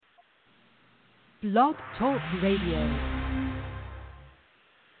Blog Talk Radio.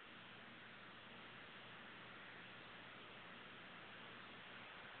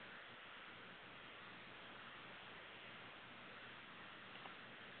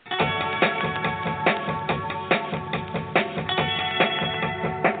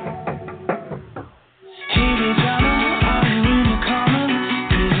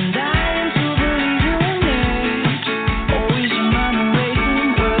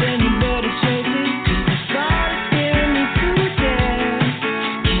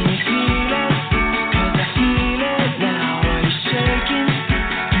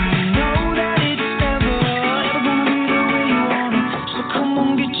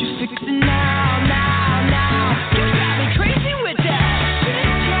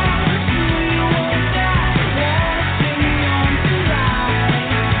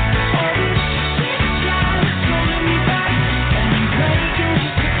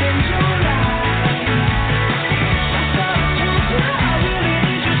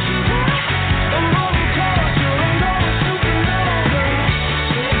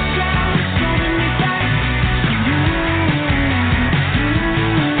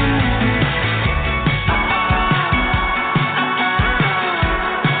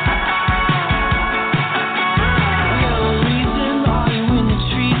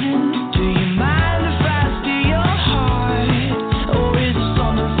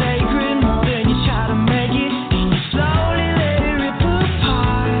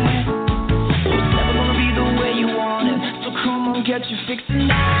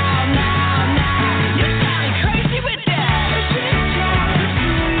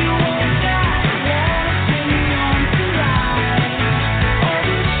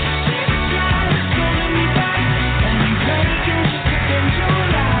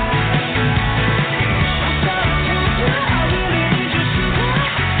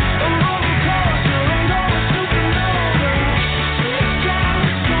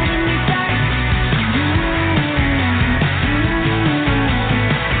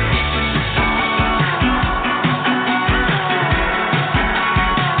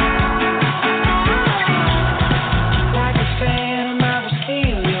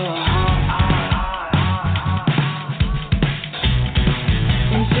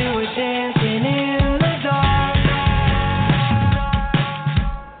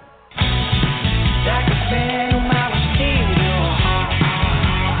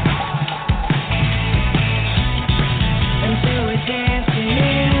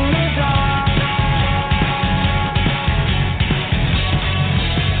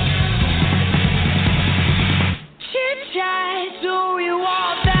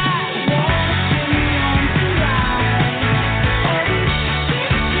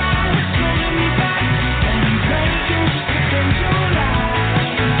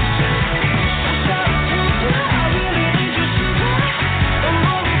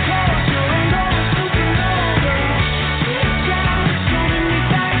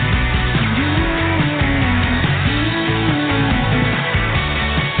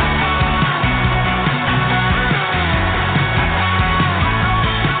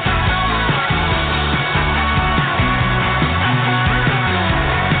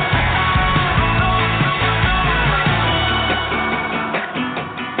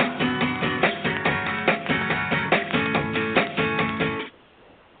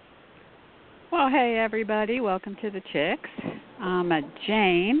 Everybody, welcome to the CHIX. I'm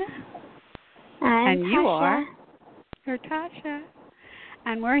Jane, I'm and you Tasha. you're Tasha,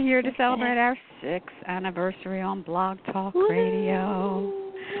 and we're here to celebrate our 6th anniversary on Blog Talk Radio.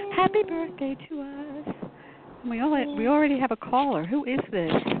 Happy birthday to us! We already have a caller. Who is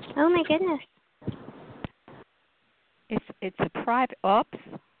this? Oh my goodness! It's a private. Oops.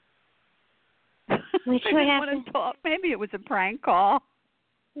 Which I didn't want to talk. Maybe it was a prank call.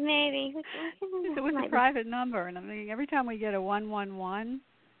 Maybe. It was a private number, and I'm thinking every time we get a 111,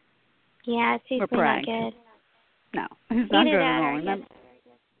 yeah, it's usually not good. No, it's not good at all.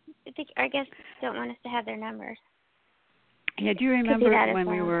 Our guests don't want us to have their numbers. Yeah, do you remember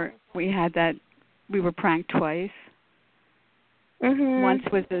when we had that? We were pranked twice. Mhm. Once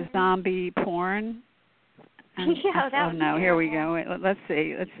was a zombie porn. And that was no, here we go. Wait, let's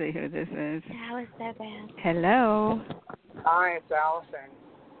see who this is. That was so bad. Hello. Hi, it's Allison.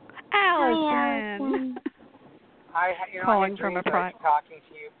 Allison. I Calling had from a dreams I'd be talking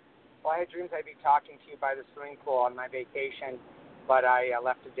to you. Well, I had dreams I'd be talking to you by the swimming pool on my vacation, but I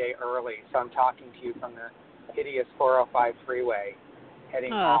left a day early, so I'm talking to you from the hideous 405 freeway,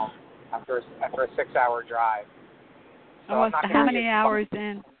 heading home after a 6-hour drive. So how many hours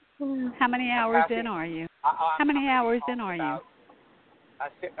in? How many hours in are you? How many hours in are you?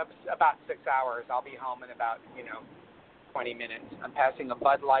 About 6 hours. I'll be home in about 20 minutes. I'm passing a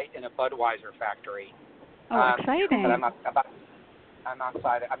Bud Light and a Budweiser factory. Oh, exciting! But I'm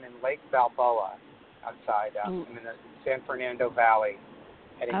outside. I'm in Lake Balboa, outside. I'm in the San Fernando Valley,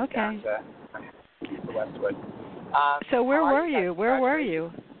 heading down to Westwood. So where were you? Where were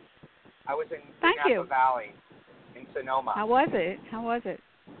you? I was in Napa Valley, in Sonoma. How was it?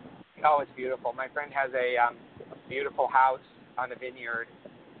 Oh, it's beautiful. My friend has a beautiful house on a vineyard,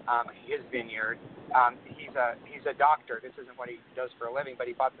 his vineyard. He's a doctor. This isn't what he does for a living, but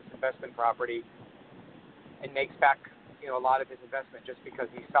he bought this investment property and makes back a lot of his investment just because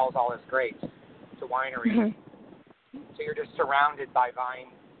he sells all his grapes to wineries. So you're just surrounded by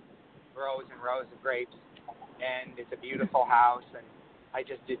vine rows and rows of grapes, and it's a beautiful house. And I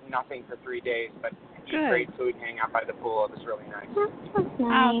just did nothing for 3 days, but eat great food and hang out by the pool. It was really nice. That's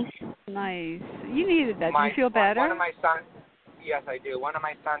nice. Nice. You needed that. Do you feel better? One of my sons, yes, I do. One of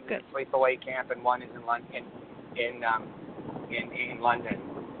my sons is in sleepaway camp, and one is in London. In London.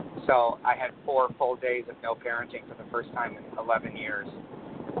 So I had 4 full days of no parenting for the first time in 11 years.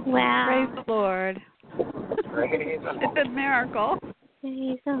 Wow. Praise the Lord. Praise the Lord. It's a miracle.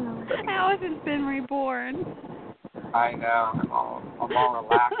 Praise the Lord. How has it been reborn? I know. I'm all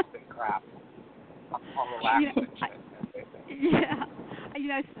relaxed and crap. I'm all relaxed and shit. Yeah.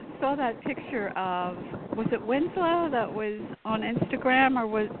 I saw that picture of, was it Winslow that was on Instagram, or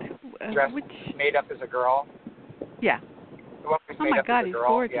was dressed made up as a girl? Yeah. Oh my God, he's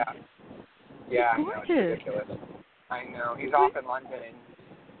gorgeous. Yeah, he's I know, it's ridiculous. I know. He's off in London and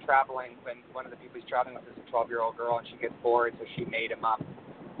traveling. When one of the people he's traveling with is a 12-year-old girl, and she gets bored, so she made him up.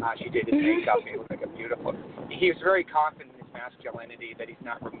 She did his makeup. He looked like a beautiful. He was very confident in his masculinity, that he's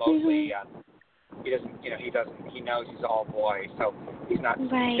not remotely. He doesn't. He knows he's all boy, so he's not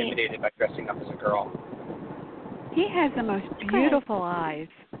intimidated by dressing up as a girl. He has the most beautiful eyes.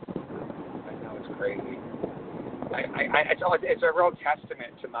 I know, it's crazy. It's a real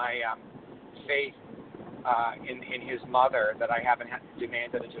testament to my faith in his mother that I haven't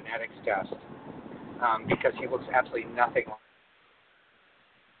demanded a genetics test, because he looks absolutely nothing like.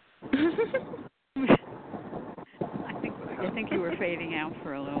 I think you were fading out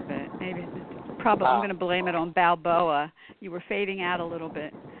for a little bit. Maybe probably I'm going to blame it on Balboa. You were fading out a little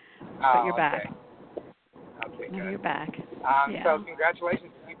bit, but you're back. Okay, no, good. You're back. So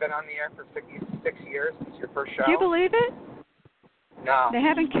congratulations. You've been on the air for 6 years. It's your first show. Do you believe it? No. They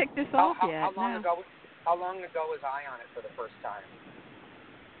haven't kicked us off yet. How long ago was I on it for the first time?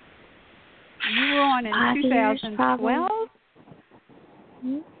 You were on in 2012?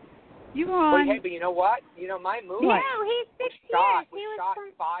 You were on. Hey, but you know what? My movie. No, he's 6 years. We shot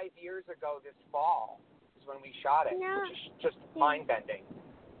 5 years ago this fall. Is when we shot it, which is just mind-bending.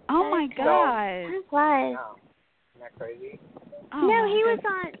 Oh, my God. It was. No. Isn't that crazy? Oh, no, he was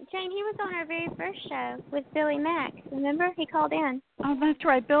on, Jane, he was on our very first show with Billy Mack. Remember? He called in. Oh, that's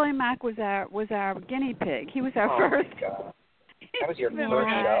right. Billy Mack was our guinea pig. He was our first. My God. That was your first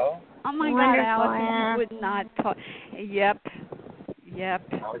show? Oh, my God, Allison, you would not talk. Yep.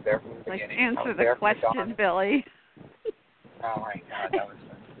 I was there from the beginning. Answer the question, Billy. Oh, my God, that was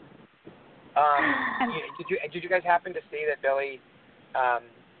fun. Did you guys happen to see that Billy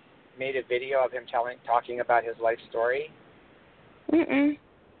made a video of him talking about his life story? Mm-mm.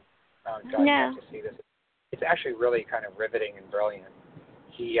 Oh, God, you have to see this. It's actually really kind of riveting and brilliant.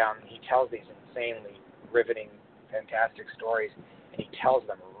 He tells these insanely riveting, fantastic stories, and he tells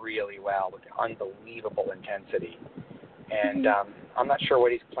them really well with unbelievable intensity. And I'm not sure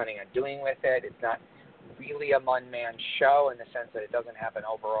what he's planning on doing with it. It's not really a one-man show in the sense that it doesn't have an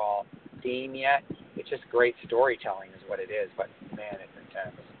overall theme yet. It's just great storytelling is what it is, but, man, it's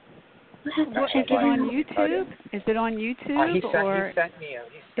intense. Is it on YouTube? Is it on YouTube? He sent me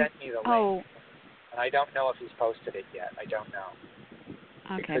the link. Oh. And I don't know if he's posted it yet. I don't know.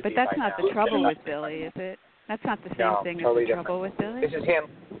 Okay, but that's not the trouble with Billy, is it? That's not the same thing totally as the trouble with Billy? This is him.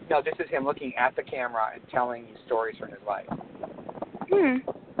 No, this is him looking at the camera and telling you stories from his life.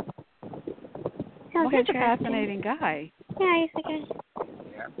 Well, he's a fascinating guy. Yeah, he's a good.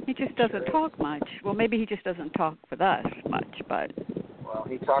 Yeah, he just doesn't talk much. Well, maybe he just doesn't talk with us much, but well,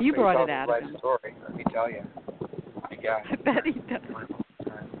 he talks. You brought it out of his life story. Let me tell you. I guess. I bet he does.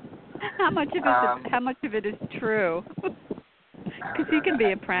 How much of it is true? Because he can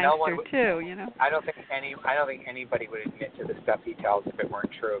be a prankster too, I don't think anybody would admit to the stuff he tells if it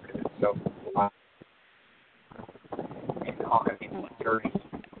weren't true, because it's so dirty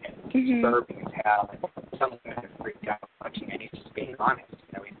and disturbing as hell. And someone has freaked out watching, and he's just being honest. He's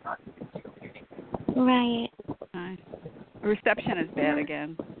not doing anything. Right. The reception is bad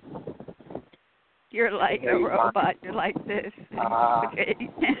again. You're like a robot. You're like this. It sounds like he's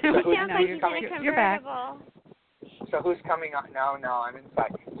in a You're back. convertible. So who's coming on? No, I'm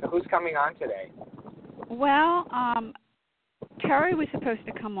inside. So who's coming on today? Well, Terry was supposed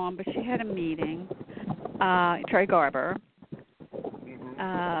to come on, but she had a meeting. Terry Garber.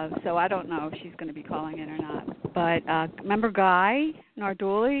 So I don't know if she's going to be calling in or not. But remember Guy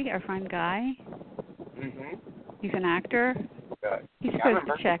Narduli, our friend Guy? Mm-hmm. He's an actor. Good. He's supposed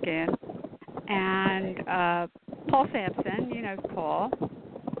to check in. And Paul Sampson, you know Paul.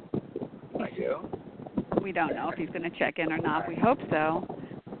 I do. We don't know if he's going to check in or not. We hope so.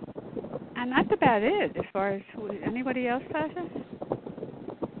 And that's about it as far as anybody else, Tasha?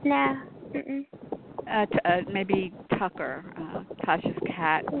 No. Mm-mm. Maybe Tucker. Tasha's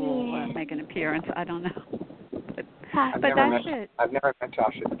cat will make an appearance. I don't know. But that's it. I've never met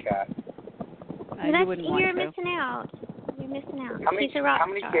Tasha's cat. You wouldn't want You're to. missing out. You're missing out. He's a rock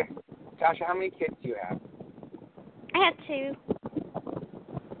star. Kids, Tasha, how many kids do you have? I have 2.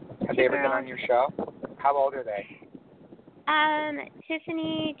 Have they ever been on your show? How old are they?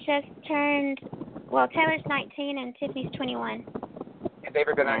 Tiffany just turned, Taylor's 19 and Tiffany's 21. Have they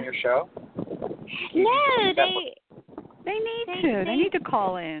ever been on your show? No, they need to. They need to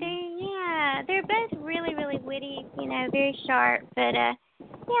call in. They're both really, really witty, very sharp. But,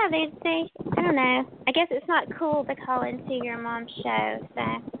 they I don't know. I guess it's not cool to call into your mom's show, so.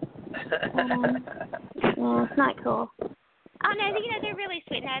 It's not cool. Oh, no, they're really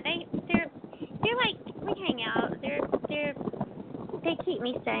sweet. No, they're like, we hang out. They keep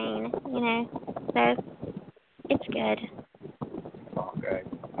me sane, so it's good. Oh, good.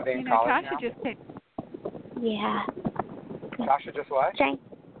 Are they in college now? Yeah. Tasha just what?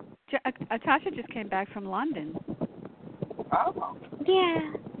 Tasha just came back from London. Oh.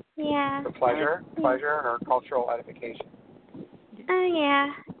 Yeah. For pleasure or cultural edification? Oh, yeah.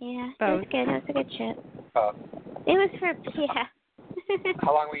 Both. It was good. It was a good trip. Both. It was for,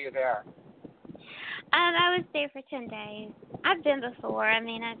 How long were you there? I was there for 10 days. I've been before. I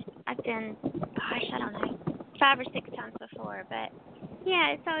mean, I've been, I don't know, 5 or 6 times before. But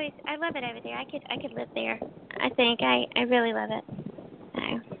yeah, it's always, I love it over there. I could live there. I think I really love it. So.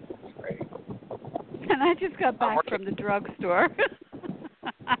 That's great. And I just got back from the drugstore.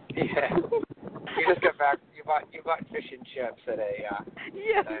 Yeah. You just got back. You bought fish and chips at a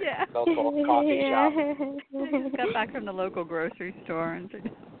local coffee shop. I just got back from the local grocery store and.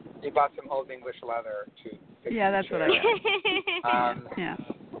 You bought some old English leather to fix that's what I did. Yeah.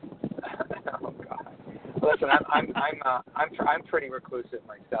 Oh God. Listen, I'm pretty reclusive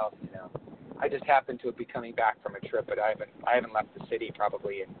myself. I just happened to be coming back from a trip, but I haven't left the city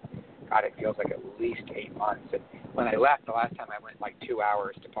probably in, God, it feels like at least 8 months. And when I left, the last time I went like 2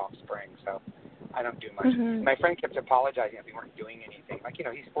 hours to Palm Springs, so I don't do much. Mm-hmm. My friend kept apologizing that we weren't doing anything. Like,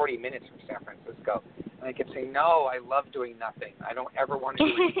 he's 40 minutes from San Francisco. And I kept saying, no, I love doing nothing. I don't ever want to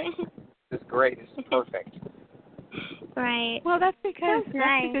do anything. This is great. This is perfect. Right. Well, that's because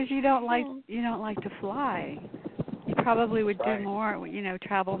nice. you don't like to fly. You probably would do more,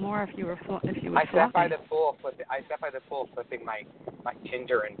 travel more if you were flying. I sat by the pool flipping my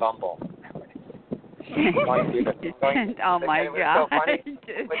Tinder and Bumble. Oh my God!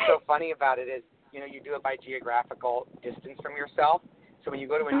 What's so funny about it is, you do it by geographical distance from yourself. So when you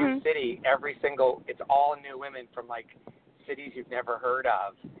go to a new city, it's all new women from like cities you've never heard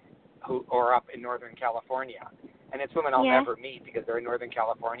of, who are up in Northern California, and it's women I'll never meet because they're in Northern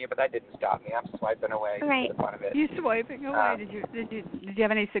California. But that didn't stop me. I'm swiping away for the fun of it. You swiping away? Did you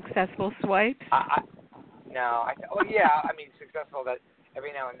have any successful swipes? No. I mean successful that.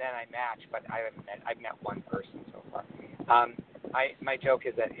 Every now and then I match, but I've met one person so far. My joke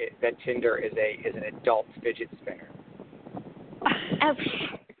is that Tinder is an adult fidget spinner. Oh.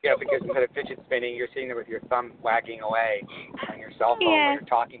 Yeah, because instead of fidget spinning, you're sitting there with your thumb wagging away on your cell phone while you're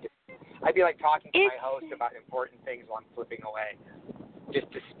talking to. I'd be like talking to my host about important things while I'm flipping away, just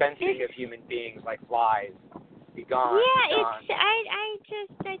dispensing of human beings like flies. Be gone. Yeah, be gone.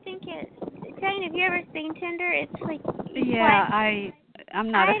 I think it's. Jane, have you ever seen Tinder? It's like. Yeah, I'm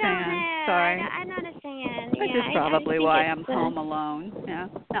not a fan. Know. Sorry. I'm not a fan. Which is probably why I'm home alone. Yeah.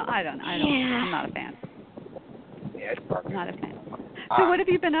 No, I don't. I'm not a fan. Yeah, it's perfect. I'm not a fan. So what have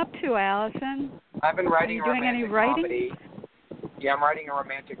you been up to, Allison? I've been writing a romantic comedy. Yeah, I'm writing a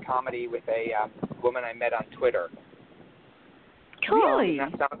romantic comedy with a woman I met on Twitter. Cool. Really?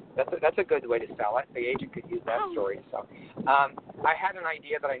 That's a good way to sell it. The agent could use that story to sell. I had an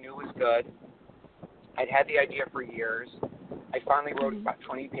idea that I knew was good. I'd had the idea for years. I finally wrote about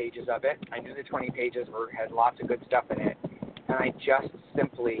 20 pages of it. I knew the 20 pages had lots of good stuff in it, and I just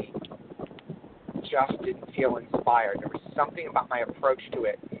simply didn't feel inspired. There was something about my approach to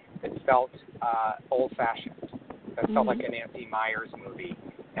it that felt old-fashioned. That felt like an Nancy Myers movie.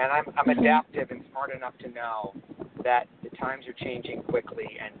 And I'm adaptive and smart enough to know that the times are changing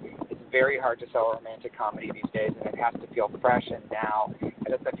quickly, and it's very hard to sell a romantic comedy these days, and it has to feel fresh and now. And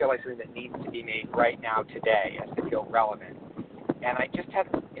it has to feel like something that needs to be made right now today. It has to feel relevant. And I just had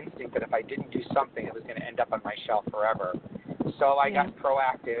an instinct that if I didn't do something, it was going to end up on my shelf forever. So I got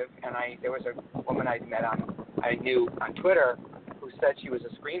proactive, and there was a woman I knew on Twitter who said she was a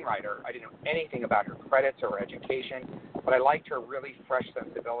screenwriter. I didn't know anything about her credits or her education, but I liked her really fresh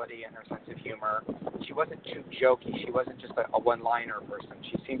sensibility and her sense of humor. She wasn't too jokey. She wasn't just a one-liner person.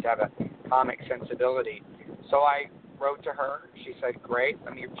 She seemed to have a comic sensibility. So I wrote to her. She said, great.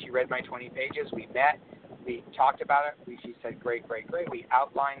 She read my 20 pages. We met. We talked about it. She said, great. We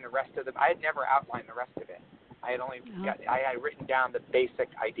outlined the rest of it. I had never outlined the rest of it. I had written down the basic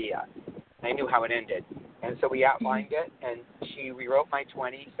idea. I knew how it ended. And so we outlined it, and she rewrote my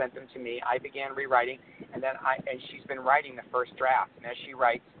 20, sent them to me. I began rewriting, and she's been writing the first draft. And as she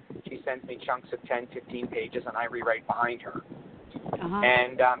writes, she sends me chunks of 10, 15 pages, and I rewrite behind her.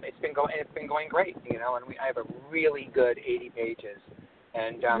 And it's been going great, and I have a really good 80 pages.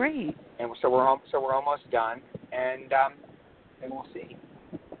 And great. And so we're almost done, and we'll see.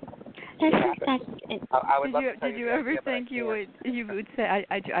 Did you ever think you would say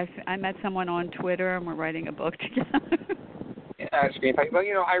I met someone on Twitter and we're writing a book together? Screenplay. Well,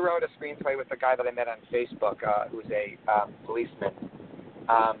 I wrote a screenplay with a guy that I met on Facebook, who's a policeman.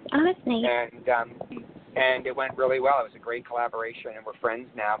 That's neat. And it went really well. It was a great collaboration, and we're friends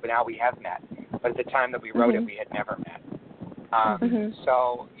now. But now we have met. But at the time that we wrote it, we had never met.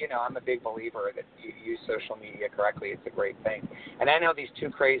 So, I'm a big believer that you use social media correctly. It's a great thing. And I know these two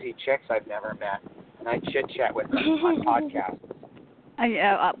crazy chicks I've never met, and I chit-chat with them on podcasts.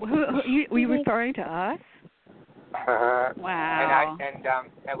 Were you referring to us? Wow.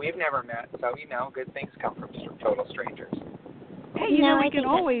 And we've never met, so, good things come from total strangers. Hey, we can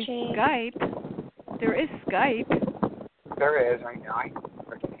always Skype. There is Skype. There is. I know. I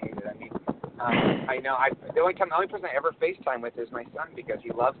freaking hate it. I know. The only person I ever FaceTime with is my son because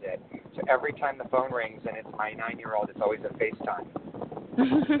he loves it. So every time the phone rings and it's my 9-year-old, it's always a FaceTime.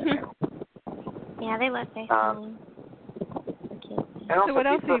 Yeah, they love FaceTime. So what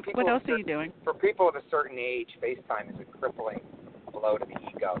else are you doing? For people of a certain age, FaceTime is a crippling blow to the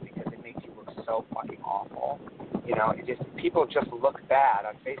ego because it makes you look so fucking awful. People just look bad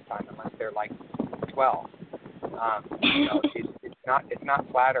on FaceTime unless they're like 12. It's not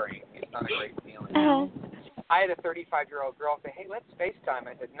flattering. It's not a great feeling. I had a 35-year-old girl say, "Hey, let's FaceTime."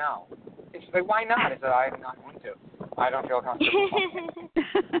 I said, "No." And she's like, "Why not?" I said, "I'm not going to. I don't feel comfortable."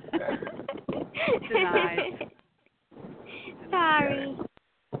 Denied. Sorry.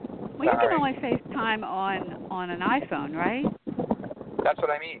 Well, you can only FaceTime on an iPhone, right? That's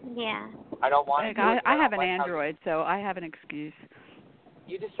what I mean. Yeah. I don't want to. I have an Android, so I have an excuse.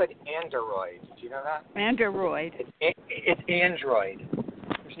 You just said Android. Do you know that? Android. It's Android.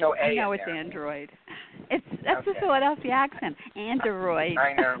 There's no A. I know in it's there. Android. That's the Philadelphia accent. Android.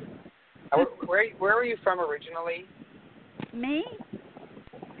 I know. Where were you from originally? Me?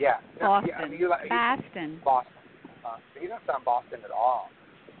 Yeah. Boston. Boston. Boston. You don't sound Boston at all.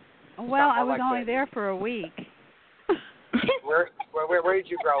 Well, I was only there for a week. Where did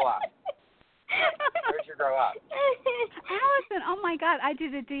you grow up? Where did you grow up? Allison, oh my God, I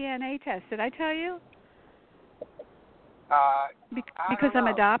did a DNA test. Did I tell you? Because I'm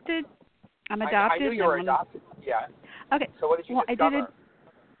adopted. I'm adopted. I knew you were adopted. Yeah. Okay. So what did you discover?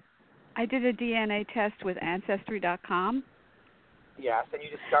 I did a DNA test with Ancestry.com. Yes, and you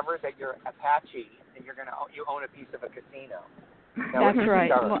discovered that you're Apache and you own a piece of a casino. That's right.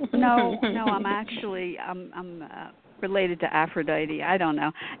 Well, no, I'm actually I'm related to Aphrodite. I don't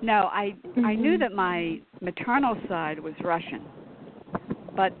know. No, I knew that my maternal side was Russian,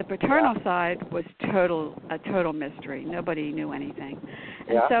 but the paternal side was a total mystery. Nobody knew anything.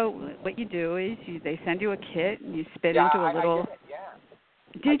 And so what you do is they send you a kit and you spit into a little.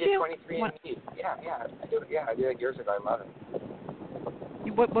 I did you? 23andMe. Yeah. I did it years ago. I love it.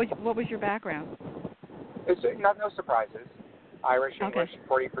 What was your background? It's no surprises. Irish, English,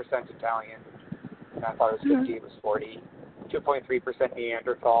 40% Italian. I thought it was 50. It was 40. 2.3%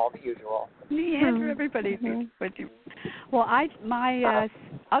 Neanderthal, the usual. Everybody thinks what you. Well, my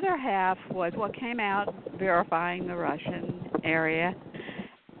other half was what came out verifying the Russian area,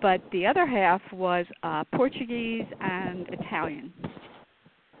 but the other half was Portuguese and Italian.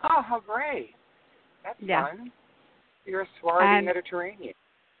 Oh, how great! That's fun. You're a Swarthy Mediterranean.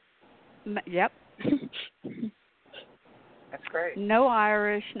 Yep. That's great. No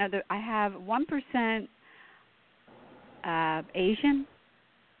Irish. No, I have 1% Asian,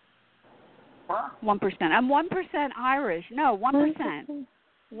 1%. I'm 1% Irish. No, 1%.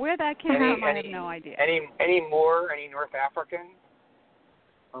 Where that came from, I have no idea. Any Moor, any North African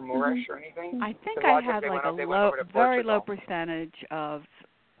or Moorish or anything? I think I have like a very low percentage of.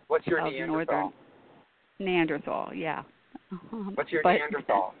 What's your of Neanderthal? Northern Neanderthal, yeah. What's your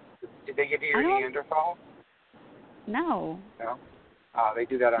Neanderthal? Did they give you your Neanderthal? No. No? They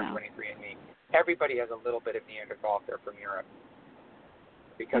do that on 23andMe. Everybody has a little bit of Neanderthal if they're from Europe.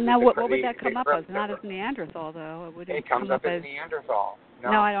 Because now, what would that come up as? Not as Neanderthal, though. It comes up as Neanderthal.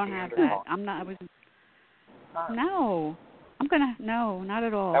 No, I don't have that. I'm not. No. I'm gonna. No, not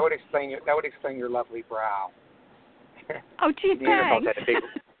at all. That would explain your lovely brow. Oh, gee, thanks.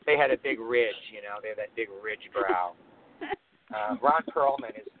 They had a big ridge. They had that big ridge brow. Ron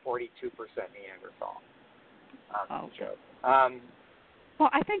Perlman is 42% Neanderthal. Joke. Well,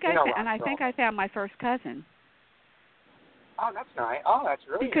 I think I think I found my first cousin. Oh, that's nice. Oh, that's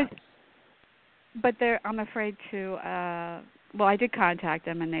really nice. But I'm afraid to. Well, I did contact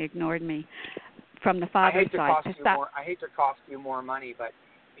them and they ignored me from the father's side. I hate to cost you more money, but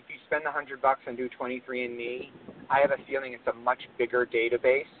if you spend $100 and do 23andMe, I have a feeling it's a much bigger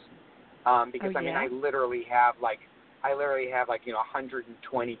database. Because I literally have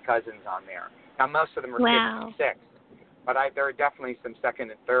 120 cousins on there. Now most of them are 56, but there are definitely some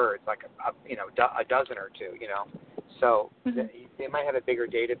second and thirds, like a dozen or two. So they might have a bigger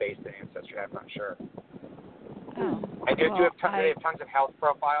database than Ancestry. I'm not sure. Oh. And do they have tons of health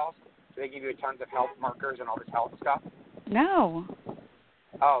profiles? Do they give you tons of health markers and all this health stuff? No.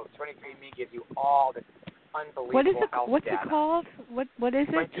 Oh, 23andMe gives you all the unbelievable health what's data. What's it called? What is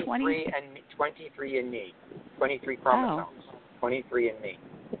it? 23andMe. 23 chromosomes. 23andMe.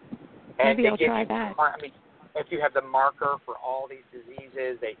 And maybe I'll try that. If you have the marker for all these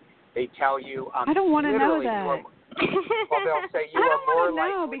diseases, they tell you. I don't want to know that. They'll say you are more likely. I don't want to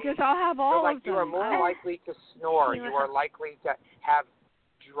know because I'll have all of them. You are more likely to snore. You are likely to have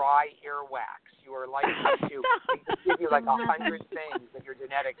dry earwax. You are likely to. They give you like 100 things that your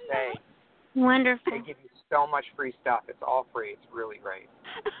genetics say. Wonderful. They give you so much free stuff. It's all free. It's really great.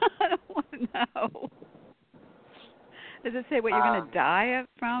 I don't want to know. Does it say what you're going to die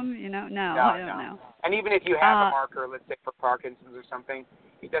from? No, I don't know. And even if you have a marker, let's say for Parkinson's or something,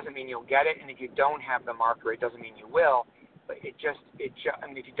 it doesn't mean you'll get it. And if you don't have the marker, it doesn't mean you will. But if you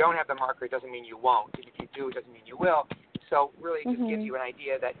don't have the marker, it doesn't mean you won't. And if you do, it doesn't mean you will. So really, it just gives you an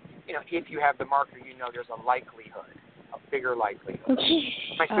idea that if you have the marker, there's a likelihood, a bigger likelihood.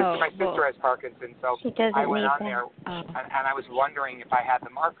 My sister has Parkinson's, so I went on there and I was wondering if I had the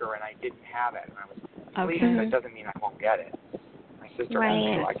marker, and I didn't have it, and I was pleased. That doesn't mean I won't get it. My sister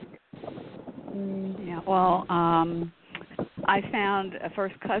has it. Yeah. Well, I found a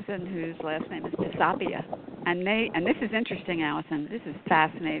first cousin whose last name is Pisapia, and this is interesting, Allison. This is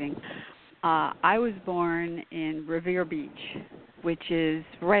fascinating. I was born in Revere Beach, which is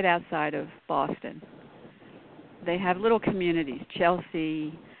right outside of Boston. They have little communities,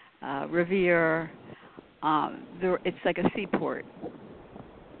 Chelsea, Revere. It's like a seaport.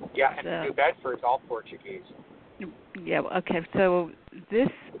 Yeah, and New Bedford's all Portuguese. Yeah, okay. So this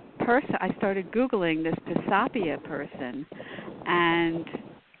person, I started Googling this Pisapia person, and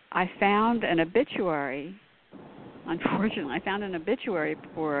I found an obituary. Unfortunately, I found an obituary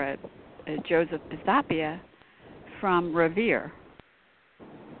for a Joseph Pisapia from Revere.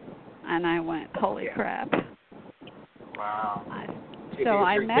 And I went, holy crap. Wow. So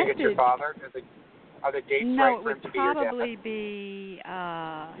I messaged. Your father? Are the dates right for him to be your dad? No, it would probably be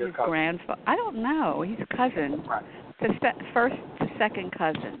his grandfather. I don't know. He's a cousin. Right. First to second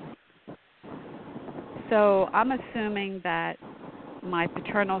cousin. So I'm assuming that my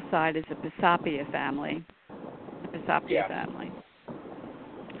paternal side is a Pisapia family. The Pisapia family.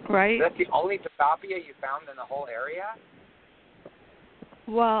 Right? That's the only Pisapia you found in the whole area?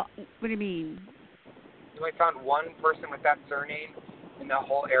 Well, what do you mean? You only found one person with that surname in the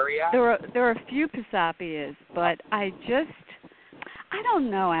whole area? There are a few Pisapias, but I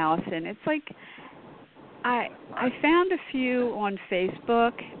don't know, Allison. It's like I found a few on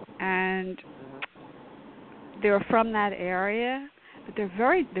Facebook, and they're from that area, but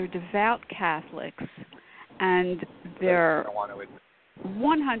they're devout Catholics, and they're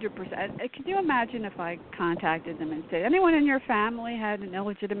 100%. Can you imagine if I contacted them and said, anyone in your family had an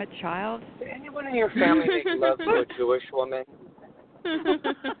illegitimate child? Did anyone in your family make love to a Jewish woman?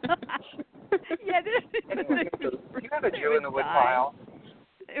 Yeah, you have a Jew in the woodpile.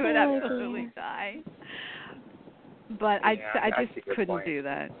 It would absolutely die. But I just couldn't do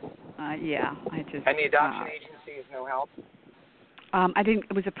that. And the adoption agency is no help?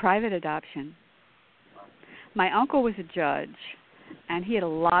 It was a private adoption. My uncle was a judge, and he had a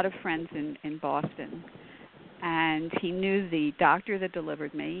lot of friends in Boston. And he knew the doctor that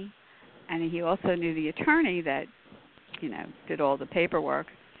delivered me, and he also knew the attorney that, did all the paperwork.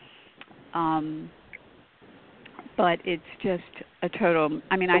 But it's just a total.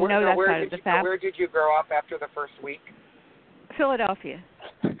 I mean, I know that side of the fact. Where did you grow up after the first week? Philadelphia.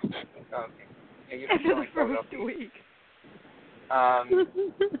 Okay. Yeah, you After the first week. Stop.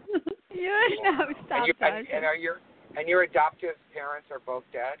 And your adoptive parents are both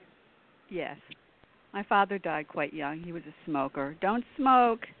dead? Yes. My father died quite young. He was a smoker. Don't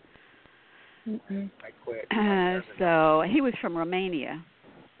smoke. Mm-mm. I quit. So he was from Romania.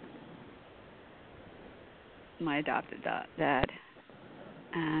 My adopted dad,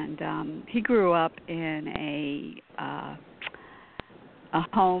 and he grew up in a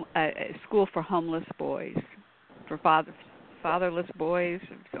school for homeless boys, for fatherless boys,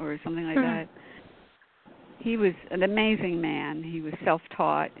 or something like that. He was an amazing man. He was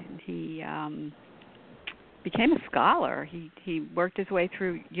self-taught, and he became a scholar. He worked his way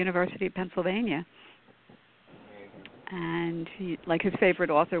through University of Pennsylvania. And his favorite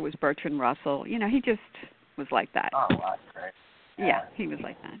author was Bertrand Russell. He just was like that. Oh, well, that's great. Yeah, he was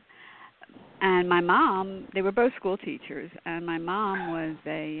like that. And my mom, they were both school teachers, and my mom was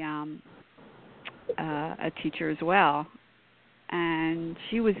a teacher as well. And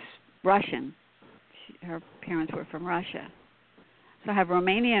she was Russian. Her parents were from Russia. So I have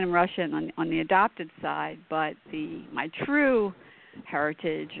Romanian and Russian on the adopted side, but my true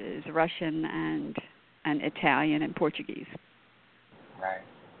heritage is Russian and Italian and Portuguese. Right.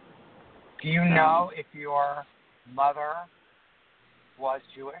 Do you know if your mother was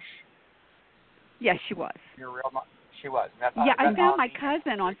Jewish? Yes, she was. Your real mother? She was. I found my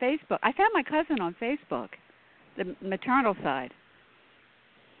cousin on Facebook. The maternal side.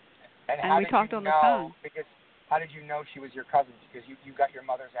 And we talked on the phone. Because how did you know she was your cousin? Because you got your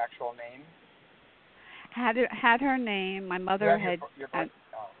mother's actual name? Had her name. My mother had. Your birth,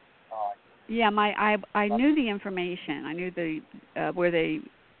 yeah, I knew the information. I knew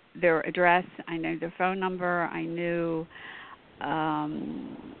their address. I knew their phone number. I knew.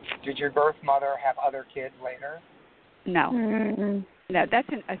 Did your birth mother have other kids later? No. Mm-hmm. No, that's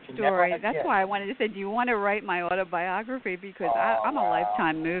a story. That's why I wanted to say, do you want to write my autobiography? Because I'm a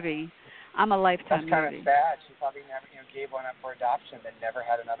lifetime movie. I'm a lifetime movie. That's kind of sad. She probably never gave one up for adoption, but never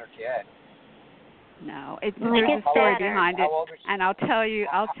had another kid. No, there's a story behind it, and I'll tell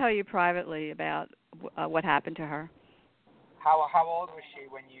you privately about what happened to her. How old was she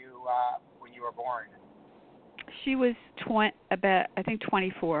when you were born? She was 24.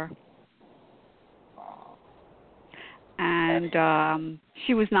 Wow. And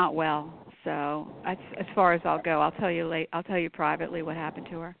she was not well. So as far as I'll go, I'll tell you privately what happened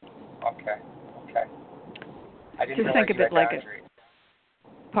to her. Okay. I didn't just think of it like boundaries.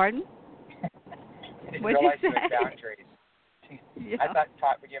 Pardon? I didn't What'd realize you you had boundaries. Yeah. I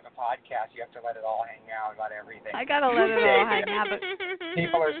thought when you have a podcast, you have to let it all hang out about everything. I gotta let it all hang out. But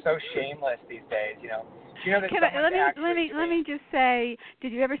people are so shameless these days, Do you know that let me just say,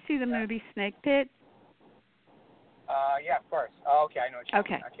 did you ever see the movie Snake Pit? Yeah, of course. Oh, okay, I know what you're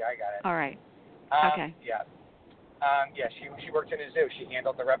Okay. Okay, I got it. All right. Okay. Yeah. Yeah, she worked in a zoo. She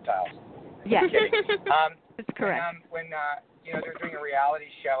handled the reptiles. Yes. I'm kidding. That's correct. When they're doing a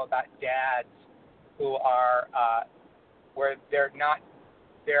reality show about dads who are where they're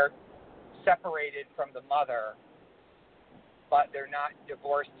separated from the mother, but they're not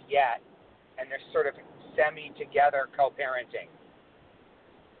divorced yet, and they're sort of semi-together co-parenting.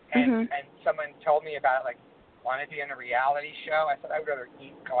 And someone told me about it, like, want to be in a reality show? I said I would rather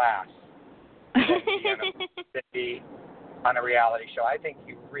eat glass than be on a reality show. I think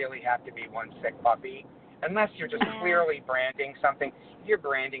you really have to be one sick puppy, unless you're just clearly branding something. If you're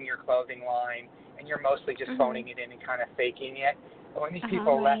branding your clothing line and you're mostly just phoning it in and kind of faking it, but when these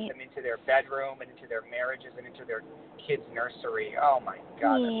people let them into their bedroom and into their marriages and into their kids' nursery, oh my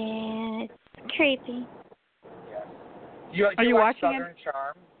God. Yeah, it's creepy. Yeah. Are you watch watching Southern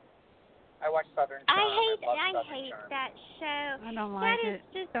Charm? I watch Southern Charm. I hate Charm. that show. I don't like it.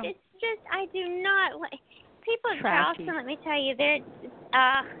 It's just I do not like people at Trashy. Charleston. Let me tell you,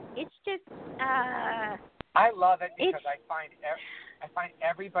 it's just I love it because I find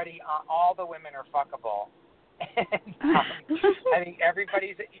everybody, all the women are fuckable. And, I think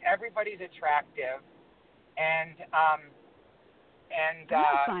everybody's attractive, and I don't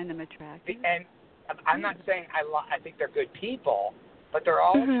find them attractive. And I'm not saying I think they're good people, but they're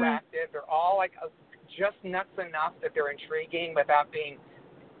all attractive. They're all like just nuts enough that they're intriguing without being,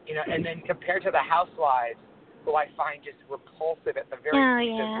 And then compared to the housewives, who I find just repulsive at the very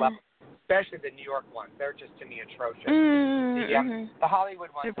deepest level. especially the New York ones. They're just, to me, atrocious. The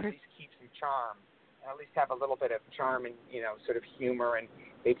Hollywood ones at least keep some charm, and at least have a little bit of charm and, sort of humor, and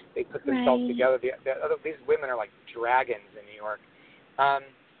they put themselves together. These women are like dragons in New York.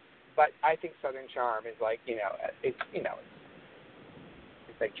 But I think Southern Charm is like, it's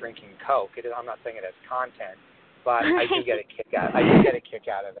like drinking Coke. I'm not saying it has content, but I do get a kick out. I do get a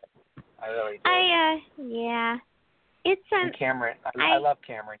kick out of it. I really do. Yeah. It's and Cameron. I love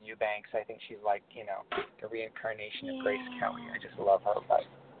Cameron Eubanks. I think she's like, the reincarnation of Grace Kelly. I just love her. But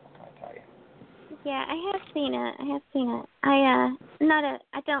what can I tell you? Yeah, I have seen it.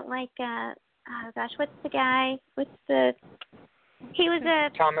 I don't like. Oh gosh, what's the guy? He was a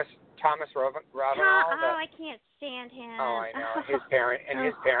Thomas Ravenel. I can't stand him. Oh, I know. His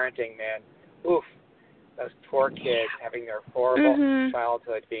parenting, man. Oof. Those poor kids having their horrible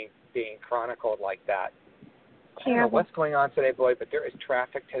childhood being chronicled like that. I don't know what's going on today, boy, but there is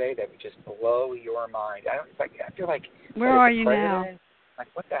traffic today that would just blow your mind. I feel like. Where are you now? Like,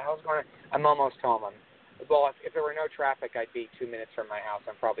 what the hell's going on? I'm almost home. If there were no traffic, I'd be 2 minutes from my house.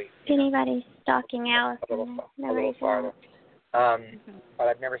 I'm probably. Anybody's stalking Allison. A little farther. But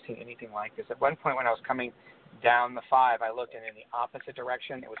I've never seen anything like this. At one point when I was coming down the 5, I looked, and in the opposite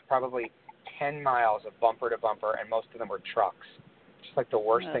direction, it was probably 10 miles of bumper to bumper, and most of them were trucks. Just like the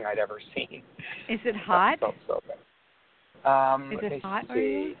worst thing I'd ever seen. Is it hot? So bad. Is it hot where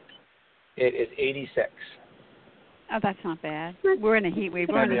you are? It is 86. Oh, that's not bad. We're in a heat wave.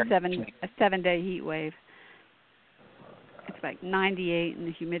 We're in a 7-day heat wave. It's like 98, and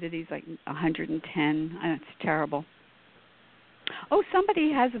the humidity's like 110. It's terrible. Oh,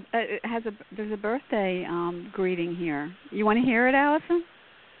 somebody there's a birthday greeting here. You want to hear it, Allison?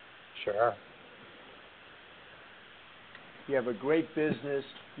 Sure. You have a great business.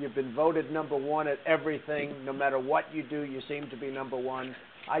 You've been voted number one at everything. No matter what you do, you seem to be number one.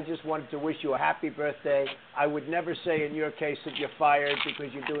 I just wanted to wish you a happy birthday. I would never say in your case that you're fired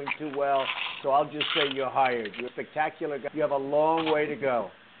because you're doing too well, so I'll just say you're hired. You're a spectacular guy. You have a long way to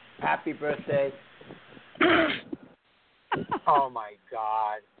go. Happy birthday. Oh, my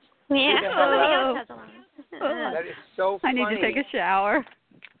God. Yeah. That is so funny. I need to take a shower.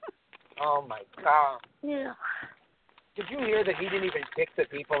 Oh, my God. Yeah. Did you hear that he didn't even pick the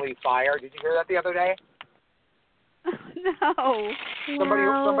people he fired? Did you hear that the other day? No. Somebody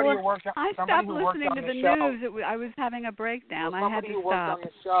who worked on I stopped listening to the news. I was having a breakdown. I had to stop.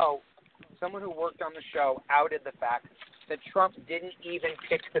 Someone who worked on the show outed the fact that Trump didn't even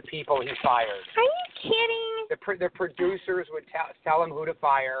pick the people he fired. Are you kidding? The producers would tell him who to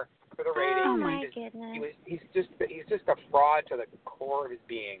fire for the ratings. Oh my goodness. He's just a fraud to the core of his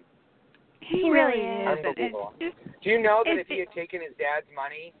being. He really is. Unbelievable. Do you know that if he had taken his dad's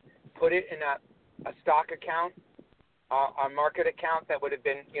money, put it in a stock account, a market account that would have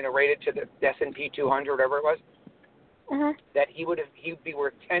been rated to the S&P 200, whatever it was, that he'd be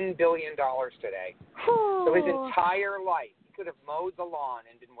worth $10 billion today. So his entire life, he could have mowed the lawn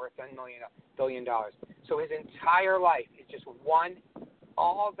and been worth $10 billion. So his entire life is just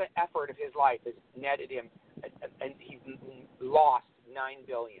all the effort of his life has netted him, and he's lost $9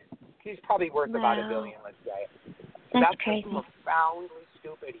 billion. He's probably worth about $1 billion, let's say. That's crazy. How profoundly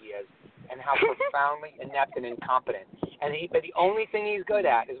stupid he is, and how profoundly inept and incompetent. But the only thing he's good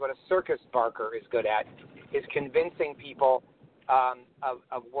at is what a circus barker is good at, is convincing people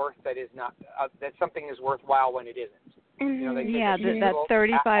of worth that is not that something is worthwhile when it isn't. That's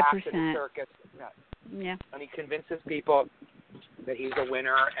 35%. Yeah. And he convinces people that he's a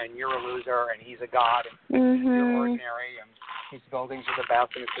winner and you're a loser and he's a god and you're ordinary and his buildings are the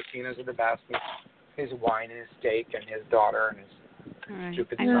best and his casinos are the best and his wine and his steak and his daughter and his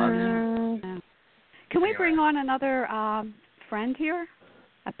stupid son. Can we bring on another friend here?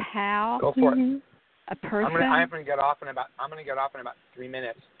 A pal? Go for it. A person? I'm going to get off in about 3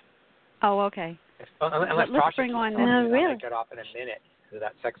 minutes. Oh, okay. Unless let's Tasha bring on. I'm going to get off in a minute with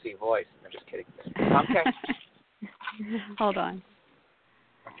that sexy voice. I'm just kidding. Okay. Hold on.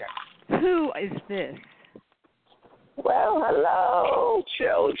 Okay. Who is this? Well, hello,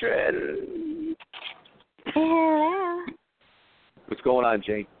 children. Hello. What's going on,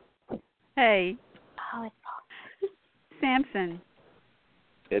 Jane? Hey. Oh, it's Samson.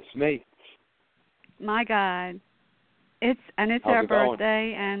 It's me. My God. It's How's our it going?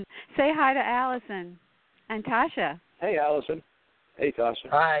 birthday, and say hi to Allison and Tasha. Hey, Allison. Hey, Tasha.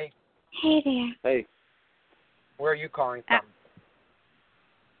 Hi. Hey there. Hey. Where are you calling from?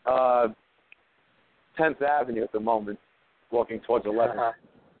 10th Avenue at the moment, walking towards 11th.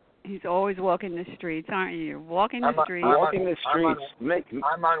 He's always walking the streets, aren't you? You're walking the streets. Walking the streets.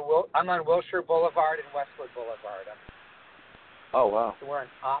 I'm on Wilshire Boulevard and Westwood Boulevard. Oh, wow. So we're on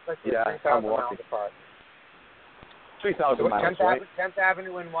opposite Yeah, 3,000 I'm miles walking. apart. 3,000 So miles, 10th, right? 10th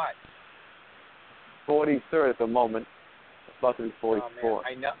Avenue and what? 43rd at the moment. It's about to be Oh, 44.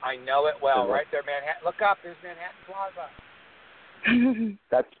 man, I know it well. Yeah. Right there, Manhattan. Look up. There's Manhattan Plaza.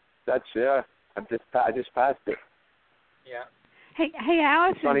 That's yeah. I just passed it. Yeah. Hey,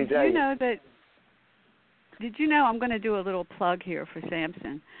 Allison, Sunny day. Did you know I'm going to do a little plug here for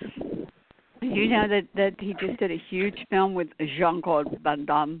Samson? Did you know that he just did a huge film with Jean-Claude Van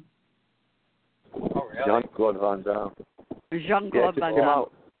Damme? Oh, really? Jean-Claude Van Damme. Jean-Claude Van came Damme.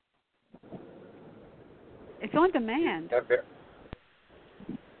 out. It's on demand. It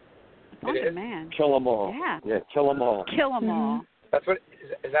On is? demand. Kill 'em all. Yeah. Yeah, kill 'em all. Kill 'em all. That's what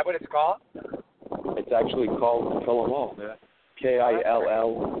is that what it's called? It's actually called Kill 'em all. Yeah.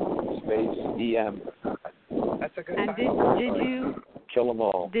 KILL_EM. That's a good And title. did you Kill 'em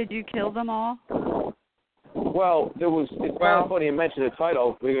all. did you kill them all? Well, it's kind of funny you mentioned the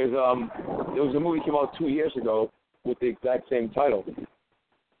title because there was a movie came out 2 years ago with the exact same title.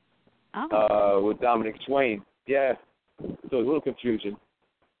 Oh. With Dominic Swain. Yeah. So there's a little confusion.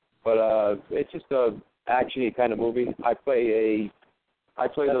 But it's just a action-y kind of movie. I play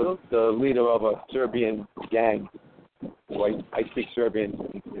the leader of a Serbian gang. So I speak Serbian,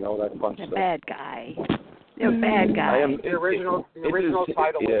 that fun The stuff. bad guy. You're a bad guy. I am The original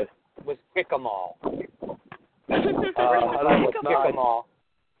title was Kick 'em All. I don't know what's Kick 'em All.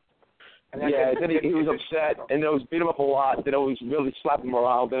 And Yeah, then he was upset, and they was beat him up a lot. Then it was really slap him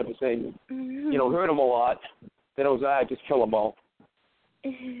around. Then it was saying, hurt him a lot. Then it was, just kill them all.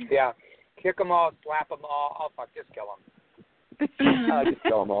 Yeah. Kick 'em all, slap 'em all. Oh, fuck, just kill 'em. Just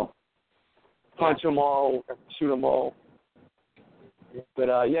kill them all. Punch them all, shoot them all. But,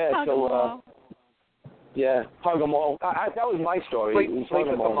 Hug 'em all. Yeah, hug them all. That was my story. Sleep with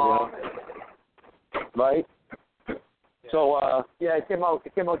them all. Right? Yeah. So, it came out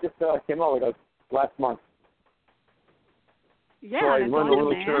like last month. Yeah, So I and it's learned on a little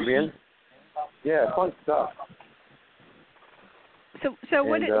demand. Serbian. Yeah, fun stuff. So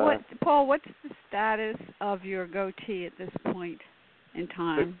what Paul, what's the status of your goatee at this point in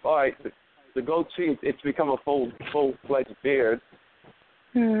time? All right, the goatee, it's become a full-fledged beard.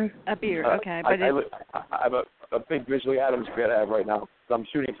 A beard, okay. But I have a big Grizzly Adams beard I have right now. So I'm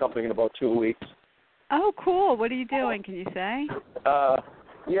shooting something in about 2 weeks. oh, cool. What are you doing? Can you say? I'm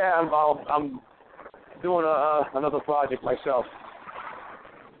doing another project myself.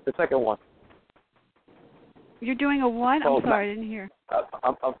 The second one. You're doing a what? Oh, I'm sorry, I didn't hear.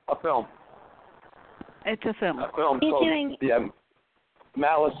 A film. It's a film. A film You're called doing-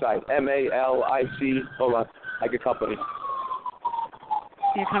 Malicite. MALIC. Hold on. Like a company.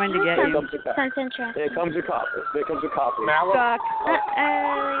 You're coming to get you. Sounds interesting. Here comes a copy. Mallow? Suck. You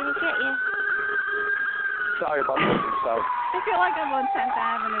get you. Sorry about this. Sorry. I feel like I'm on 10th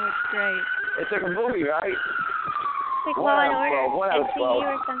Avenue. It's great. It's like a movie, right? Like One Law out and of Order, 12, 1 out of 12. SVU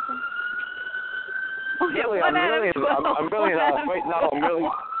or something. Really, One I'm out of really, 12. I'm really, One out of right now, I'm really,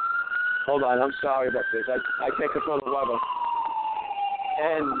 hold on, I'm sorry about this. I can't control the weather.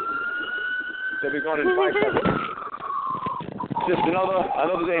 And they'll be going in 5 seconds. Just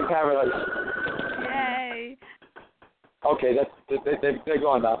another day in paradise. Yay. Okay, they're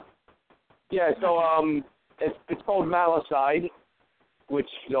gone now. Yeah, so, it's called Malicide, which,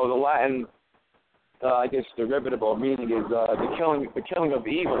 the Latin, I guess, derivative or meaning is, the killing of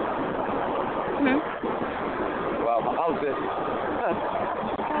evil. Well, how's this?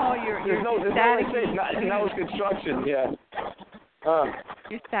 Oh, you're no staticky. No construction, yeah.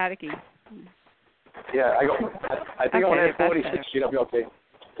 You're staticky. Yeah, I think I want to hit that's 46 better. feet. I'll be okay.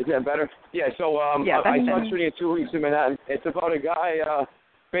 Is that better? Yeah, so I started shooting in 2 weeks in Manhattan. It's about a guy,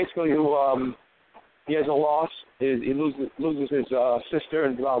 basically, who he has a loss. He loses his sister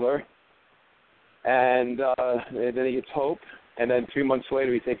and brother, and then he gets hope, and then 3 months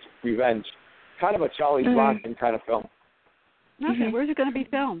later he takes revenge. Kind of a Charlie Bronson kind of film. Okay, where's it going to be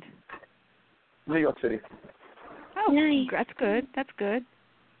filmed? New York City. Oh, Nice. that's good. That's good.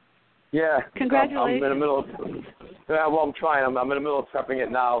 Yeah. Congratulations. I'm in the middle of. Yeah, well, I'm trying. I'm in the middle of prepping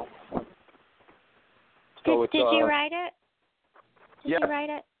it now. So Did you write it? Did you write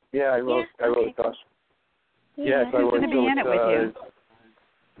it? Yeah, I wrote. Yeah? I wrote Okay. it. Gosh. Yeah. Yes, I Who's wrote going to be in it with you?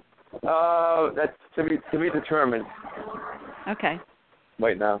 That's to be determined Okay.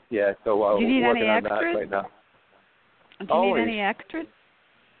 right now. Yeah. So Do you need working any on that extras? right now. Do you Always. need any extras?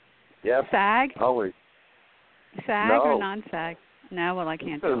 Yep. SAG? Always. SAG No. or non-SAG? No, well, I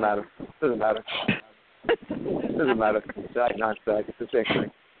can't. Doesn't matter. Doesn't matter. Doesn't matter. SAG, not SAG. It's the same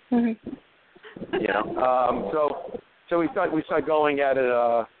thing. You know. So we start going at it.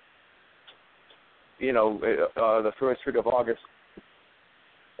 The first week of August.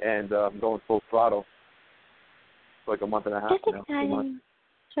 and I'm going full throttle for like a month and a half. That's 2 months. exciting.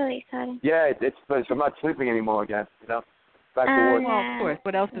 It's really exciting. Yeah, it's I'm not sleeping anymore again. Back to work. Well, of course.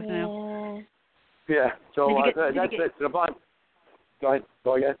 What else is new? Yeah. So that's it. So go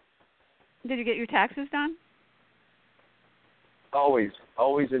ahead. Did you get your taxes done? Always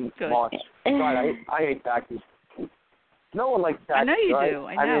in Good. March. God, I hate taxes. No one likes taxes. I know you right? do.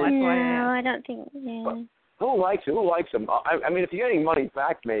 I know. That's why I asked. I don't think. Yeah. Who likes it? Who likes them? I mean, if you're getting money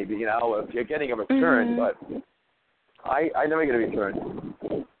back, maybe, if you're getting a return, but I never get a return.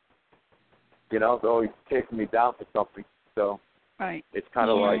 They're always chasing me down for something. So right. It's kind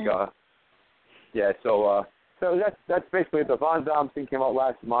of like, So that's basically the Von Dom thing came out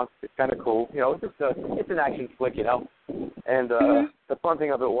last month. It's kind of cool. It's an action flick, And the fun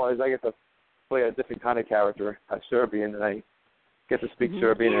thing of it was I get to play a different kind of character, a Serbian, and I get to speak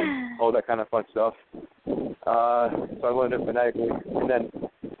Serbian and all that kind of fun stuff. So I learned it phonetically. And then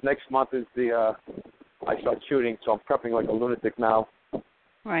next month is I start shooting, so I'm prepping like a lunatic now.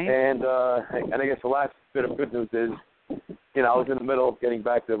 Right. And I guess the last bit of good news is, I was in the middle of getting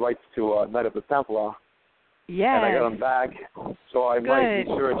back the rights to Night of the Templar. Yeah. And I got them back, so I might be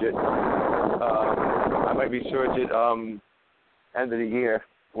surrogate. I might be surrogate end of the year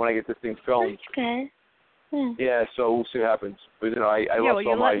when I get this thing filmed. That's good. Yeah, so we'll see what happens. But I well,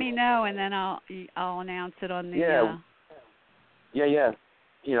 you let me know, and then I'll announce it on the. Yeah.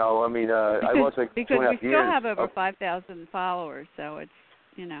 I mean, I was like because 2.5 years. we still have over 5,000 followers, so it's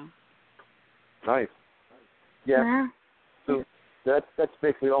Nice. Yeah. Wow. So that's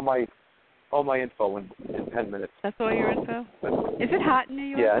basically all my info in 10 minutes. That's all your info? Is it hot in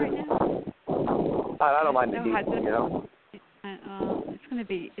New York right now? I don't mind the heat,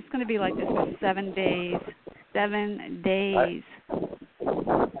 It's gonna be like this for 7 days. 7 days.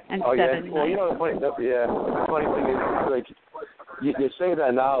 And 7 nights. Well, the funny thing is, like, you say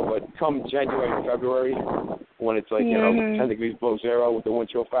that now, but come January and February, when it's like 10 degrees below zero with the wind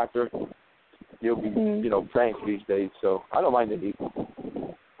chill factor, you'll be praying for these days. So I don't mind the heat.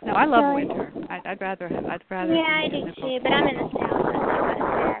 No, I love winter. I'd rather. Yeah, I do too, but I'm in the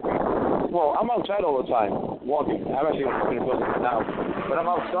south. Well, I'm outside all the time, walking. I'm actually in the building now, but I'm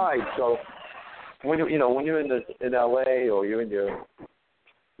outside. So when you're in LA or you're in your,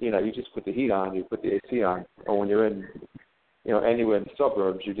 you just put the heat on, you put the AC on, or when you're in, anywhere in the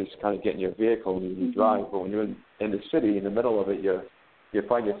suburbs, you just kind of get in your vehicle and you drive. But when you're in the city, in the middle of it, you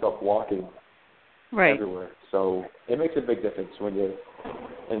find yourself walking everywhere. So it makes a big difference when you're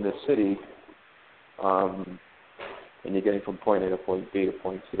in the city, and you're getting from point A to point B to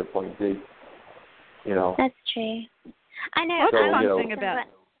point C to point D. That's true. I know. What's the fun thing about?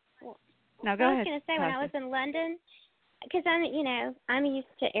 No, go ahead. I was going to say when I was in London, because I'm used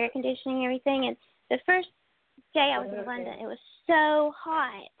to air conditioning and everything, and the first day I was in London, it was so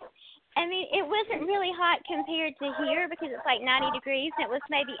hot. I mean, it wasn't really hot compared to here because it's like 90 degrees. And it was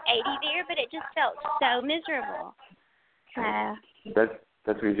maybe 80 there, but it just felt so miserable. So. That's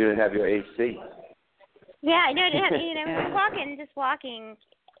because you didn't have your AC. Yeah, I know. We're walking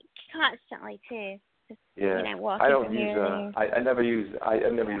constantly too. Yeah, walking I don't use. I never use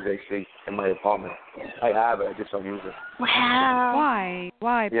AC in my apartment. I have it, I just don't use it. Wow.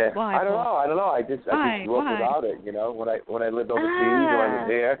 Why? Yeah. Why? I don't know. I just grew up without it. When I lived overseas or I was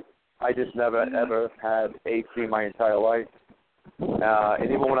there, I just never ever had AC my entire life. And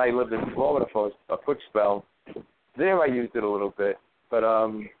even when I lived in Florida for a quick spell, there I used it a little bit. But I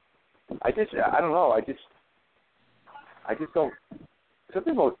don't know. I just don't.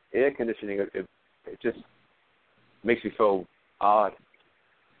 Something about air conditioning, it just makes you feel odd.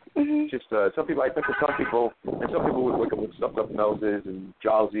 Just some people, I think for some people, and some people would wake up with stuffed up noses and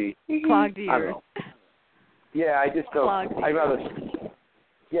drowsy. Clogged ears. I don't know. Yeah, I just don't. I'd rather.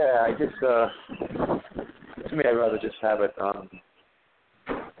 Yeah, I just. To me, I'd rather just have it.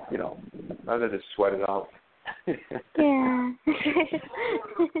 Rather just sweat it out. Yeah.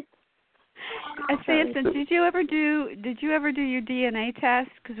 Samson, did you ever do your DNA test?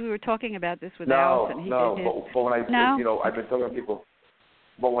 Because we were talking about this with Alice, and he did his. But when I've been talking to people.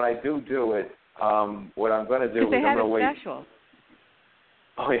 But when I do it, what I'm going to do is I'm going to wait. Special.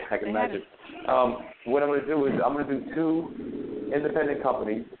 Oh yeah, I can imagine. What I'm going to do is I'm going to do 2 independent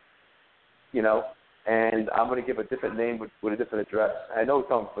companies, and I'm going to give a different name with a different address. I know it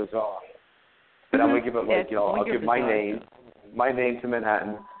sounds bizarre, but I'm going to give it I'll give my name to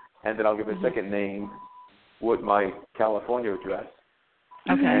Manhattan, and then I'll give a second name with my California address.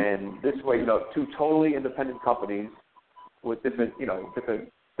 Okay. And this way, 2 totally independent companies with different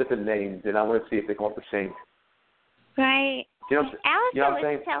names, and I want to see if they come up the same. Right. Alistair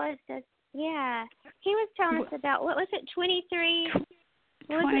was telling us this. Yeah, he was telling us about what was it, 23?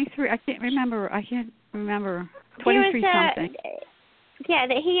 23. I can't remember. 23 something. Yeah,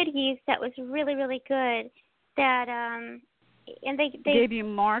 that he had used that was really, really good. That and they gave you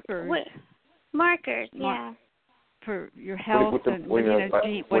markers. Markers, yeah. For your health and what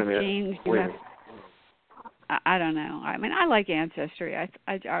genes you have. I don't know. I mean, I like Ancestry. I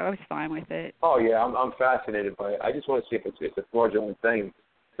was fine with it. Oh yeah, I'm fascinated by it. I just want to see if it's a fraudulent thing,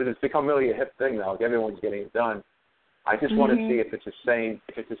 because it's become really a hip thing now. Like everyone's getting it done. I just want to see if it's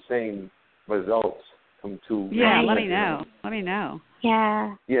the same results from two. Yeah, let me know.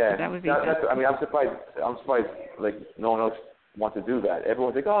 Yeah. Yeah. That would be. I mean, I'm surprised. Like no one else wants to do that.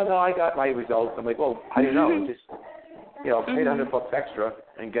 Everyone's like, oh no, I got my results. I'm like, well, how do you know? Just pay $100 extra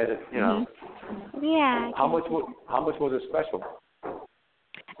and get it. Yeah. How much was it special?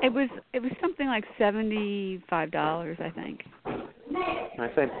 It was something like $75, I think.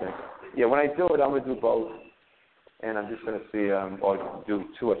 Same thing. Yeah, when I do it, I'm gonna do both, and I'm just gonna see, or do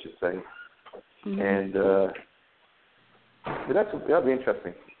two, I should say. And but that'll be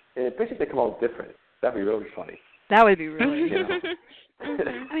interesting. Especially if they come out different. That'd be really funny. That would be really.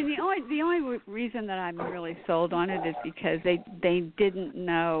 I mean, the only reason that I'm really sold on it is because they didn't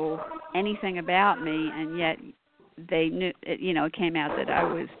know anything about me, and yet they knew. It came out that I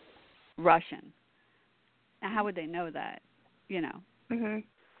was Russian. Now, how would they know that?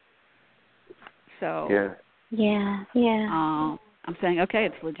 So. Yeah. I'm saying, okay,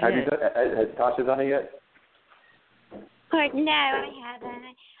 it's legit. Has Tasha done it yet? No, I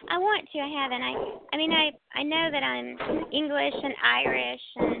haven't. I want to. I haven't. I mean, I know that I'm English and Irish,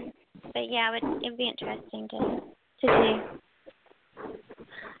 but yeah, it'd be interesting to do.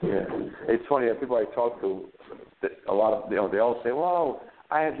 Yeah, it's funny. People I talk to, a lot of they all say, "Well,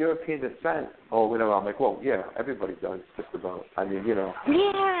 I have European descent," or whatever. I'm like, "Well, yeah, everybody does, just about." I mean, Yeah,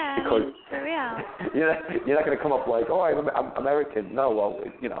 because for real. You're not going to come up like, "Oh, I'm American." No, well,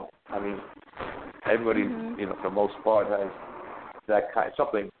 I mean. Everybody, for the most part, has that kind of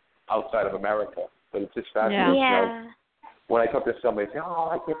something outside of America, but it's just fascinating. Yeah. When I talk to somebody, say, "Oh,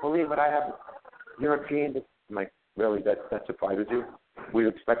 I can't believe it! I have European." I'm like, really? That surprises you? We were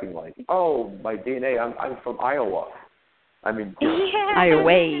expecting my DNA. I'm from Iowa. I mean, Iowa.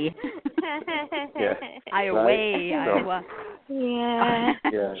 Yeah. Iowa. Right? Iowa. Yeah.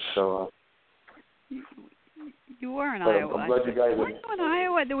 Yeah. So. You were in Iowa. I'm glad you guys were you in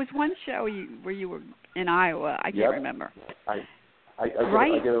Iowa? There was one show where you were in Iowa. I can't remember. I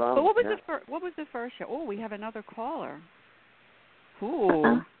right. get around. But what was the first show? Oh, we have another caller.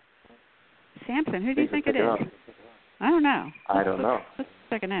 Ooh. Samson, who do you think it is? I don't know. I don't know. Let's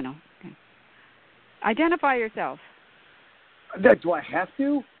check it in. Okay. Identify yourself. Do I have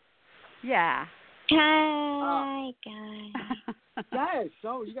to? Yeah. Hi, guys. Guys,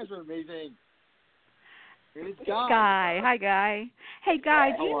 you guys are amazing. It's Guy. Hi, Guy. Hey,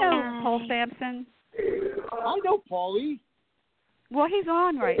 Guy, do you know Paul Sampson? I know Paulie. Well, he's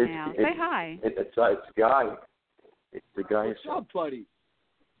on right now. Say hi. It's Guy. It's the guy. What's up, buddy?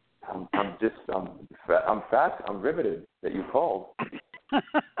 I'm riveted that you called.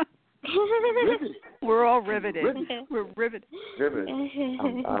 Riveted. We're all riveted. We're riveted.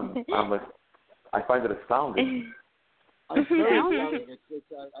 I find it astounding. I'm very astounding.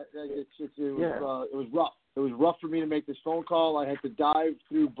 It was rough. It was rough for me to make this phone call. I had to dive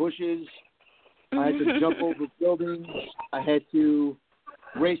through bushes. I had to jump over buildings. I had to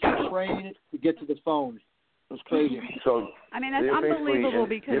race a train to get to the phone. It was crazy. So I mean, that's unbelievable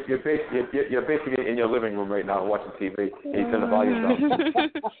because you're basically in your living room right now watching TV. And you turn the volume down.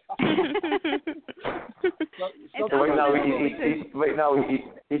 So right now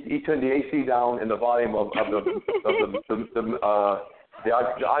he turned the AC down and the volume of the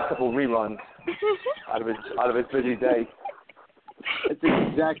odd couple reruns out of his busy day. That's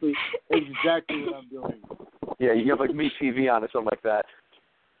exactly what I'm doing. Yeah, you have like Me TV on or something like that.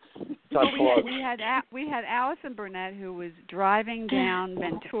 We had Allison Burnett, who was driving down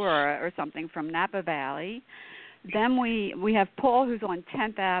Ventura or something from Napa Valley. Then we have Paul, who's on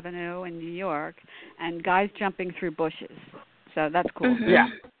 10th Avenue in New York, and guys jumping through bushes. So that's cool. Yeah.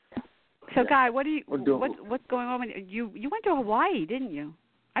 So, Guy, what's going on? You went to Hawaii, didn't you?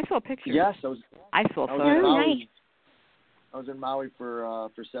 I saw pictures. Yes, I saw photos. I was in Maui for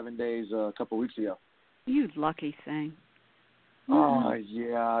 7 days a couple of weeks ago. You lucky thing. Oh,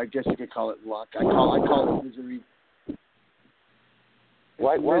 yeah, I guess you could call it luck. I call it misery.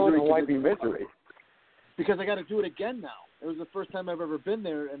 Why would Hawaii be misery? Because I got to do it again now. It was the first time I've ever been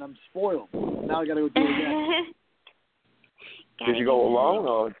there, and I'm spoiled. Now I got to go do it again. Did you go alone,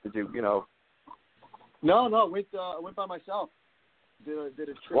 or did you, No, I went by myself. Did a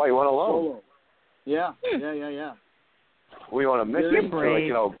trip. Why, you went alone? Solo. Yeah. Were you on a mission? You're brave.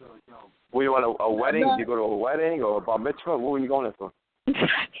 You know, were you on a wedding? Did you go to a wedding or a bar mitzvah? What were you going there for?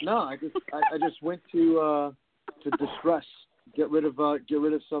 No, I just went to distress, get rid of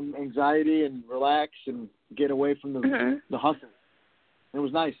some anxiety and relax and get away from the hustle. It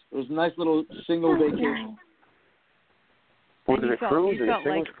was nice. It was a nice little single vacation. Was it a cruise? Was it a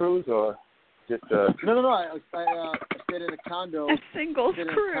singles cruise or just a... No. I stayed in a condo. A singles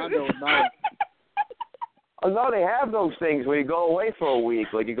cruise. Oh, no, they have those things where you go away for a week.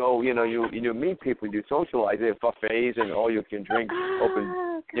 Like you go, you know, you meet people, you socialize. They have buffets and all you can drink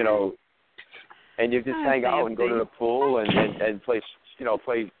open, you know, and you just hang out and go to the pool and play, you know,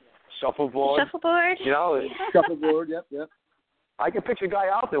 play shuffleboard. Shuffleboard. You know, shuffleboard. Yep. I can picture a guy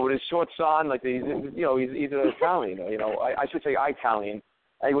out there with his shorts on, like he's an Italian. You know, I should say Italian.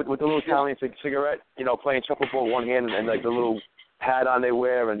 With the little Italian cigarette, you know, playing shuffleboard with one hand and like the little hat on they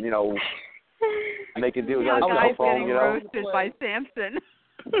wear, and you know. Making deals on his cell phone, you know. Roasted by Samson.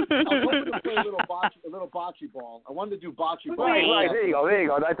 I wanted to play a little bocce ball. I wanted to do bocce ball. Right. There you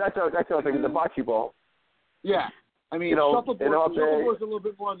go. That's our thing, the bocce ball. Yeah. I mean, shuffleboard's a little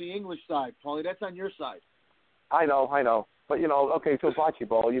bit more on the English side, Paulie. That's on your side. I know. But, you know, okay, so bocce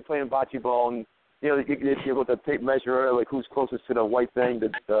ball. You're playing bocce ball, and, you know, you go with the tape measure, like who's closest to the white thing,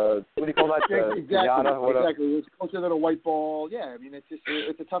 what do you call that? Exactly. It's closer than a white ball. Yeah, I mean,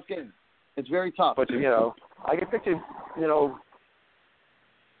 it's a tough game. It's very tough. But, you know, I can picture, you know,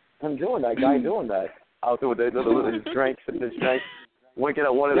 him doing that, guy doing that. Out there with his drinks, winking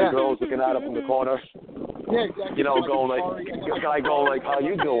at one of the girls looking at him from the corner. Yeah, exactly. You know, going like, this guy going like, how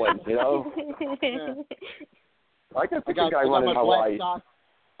you doing, you know? Yeah. I can picture a guy running Hawaii.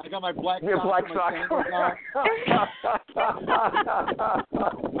 I got my black socks. Black socks.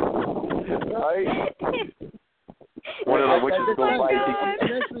 Right? One of the witches go by.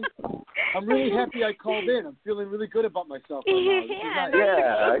 I'm really happy I called in. I'm feeling really good about myself right now.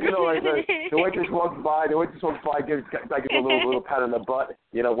 Yeah, you know, like the waitress walks by, gives a little pat on the butt,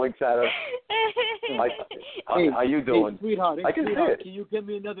 you know, winks at her. Like, how you doing? Hey, sweetheart, I can see it. Can you give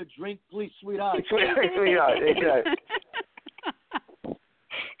me another drink, please, sweetheart? Sweetheart, exactly.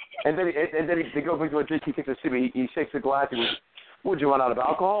 And then they go into a drink. He takes a sip. He shakes the glass. He goes, "Would you run out of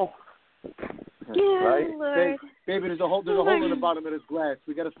alcohol?" Yeah, right? Lord. Baby, there's a hole in the bottom of this glass.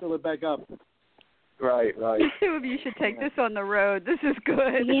 We got to fill it back up. Right. The two of you should take this on the road. This is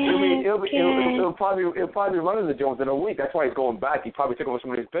good. He'll probably run into Jones in a week. That's why he's going back. He probably took over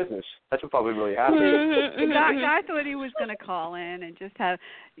somebody's business. That's what probably really happened. I thought he was going to call in and just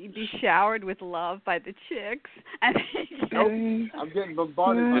be showered with love by the chicks. And I'm getting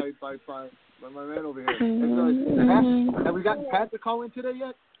bombarded by my man over here. Have we gotten Pat to call in today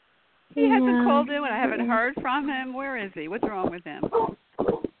yet? He hasn't called in. I haven't heard from him. Where is he? What's wrong with him?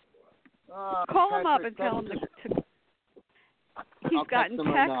 Call him up and tell him to he's gotten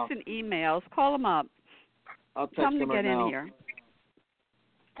texts and emails. Call him up. I'll text tell him to him get in here.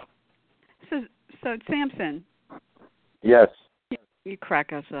 So Samson. Yes. You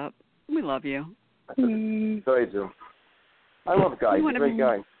crack us up. We love you. So I do. I love Guy. He's a great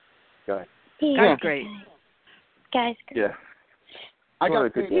guy. Guy's great. Guy's great. Yeah. I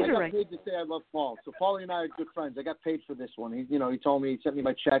got paid to say I love Paul. So Paulie and I are good friends. I got paid for this one. He told me, he sent me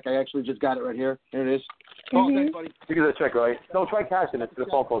my check. I actually just got it right here. Here it is. Paul, thanks, buddy. You get the check, right? No, try cashing it to the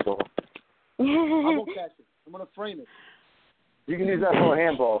phone calls over. I won't cash it. I'm going to frame it. You can use that for a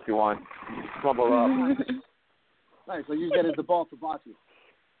handball if you want. Crumble up. Nice. I'll use that as the ball for bocce.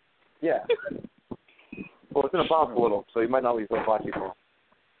 Yeah. Well, it's in a bounce a little, so you might not use a bocce ball.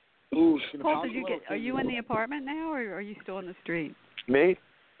 Ooh, Paul, are you in the apartment now, or are you still in the street? Me?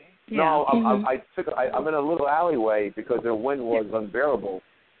 Yeah. No, I'm in a little alleyway because the wind was unbearable.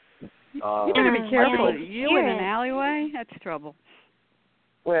 You better be careful. Are you in an alleyway? That's trouble.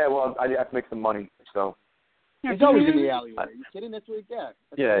 Well, I have to make some money, so. He's always in the alleyway. Are you kidding? That's what he gets.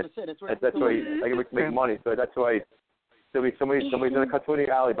 That's why I can make money. So that's why somebody's gonna cut through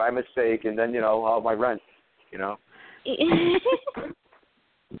the alley by mistake, and then my rent. You know.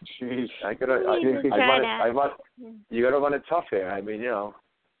 Jeez. You gotta run it tough here. I mean,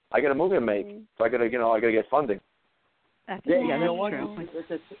 I got a movie to make, so I gotta get funding. That's true.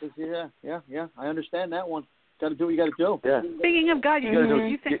 Yeah. I understand that one. Got to do what you got to do. Yeah. Speaking of God,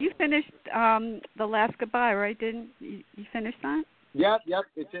 you finished The Last Goodbye, right? Didn't you finish that? Yep.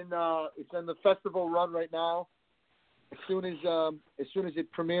 It's in the festival run right now. As soon as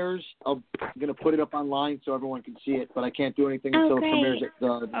it premieres, I'm gonna put it up online so everyone can see it. But I can't do anything until it premieres at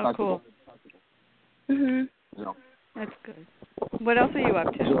the festival. Cool. So. That's good. What else are you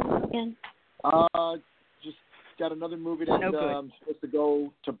up to? Just got another movie that I'm supposed to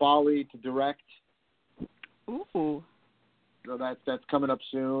go to Bali to direct. Ooh. So that's coming up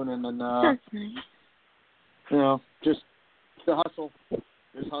soon, and then That's nice. you know, just the hustle,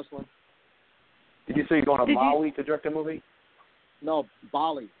 just hustling. Did you say you're going to Maui to direct a movie? No,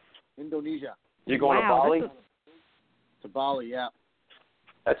 Bali, Indonesia. You're going to Bali? To Bali, yeah.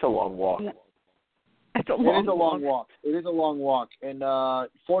 That's a long walk. That's a long It is a long walk. It is a long walk, and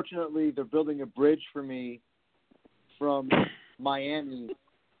fortunately, they're building a bridge for me from Miami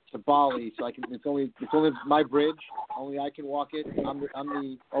to Bali, so I can. It's only my bridge. Only I can walk it. I'm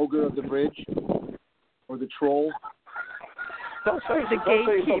the ogre of the bridge, or the troll. Don't say the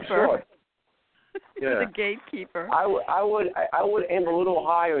gatekeeper. Yeah. The gatekeeper. I would aim a little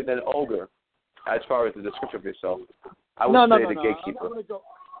higher than ogre, as far as the description of yourself. I would say the gatekeeper.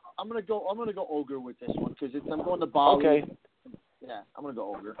 I'm gonna go ogre with this one because I'm going to Bali. Okay. Yeah, I'm gonna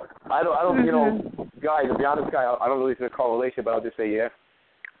go ogre. I don't. You know, guys. To be honest, guy, I don't really see a correlation, but I'll just say yeah.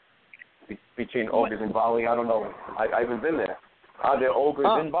 Between ogres and Bali, I don't know. I haven't been there. Are there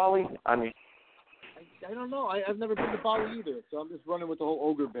ogres in Bali? I mean, I don't know. I've never been to Bali either, so I'm just running with the whole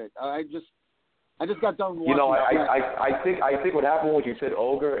ogre bit. I just got done watching. You know, I think what happened was you said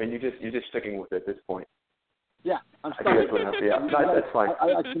ogre, and you're just sticking with it at this point. Yeah, I'm stuck. I think that's what happened. Yeah, that's fine.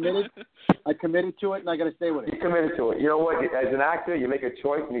 I committed to it, and I got to stay with it. You committed to it. You know what? As an actor, you make a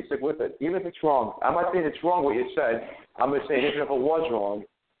choice and you stick with it, even if it's wrong. I'm not saying it's wrong what you said. I'm just saying even if it was wrong,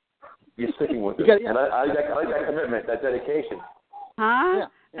 you're sticking with it. And I like that commitment, that dedication. Huh?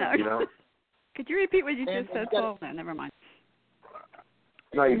 Yeah. You know. Could you repeat what you just said, Paul? No, never mind.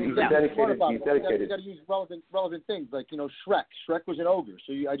 No, he's dedicated. He's dedicated. You got to use relevant things, like Shrek. Shrek was an ogre,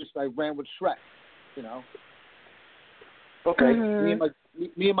 so I ran with Shrek. You know. Okay. Mm-hmm.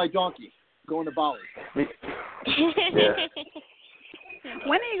 Me and my donkey going to Bali. Yeah.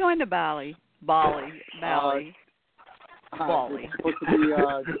 When are you going to Bali? Bali. It's supposed to be.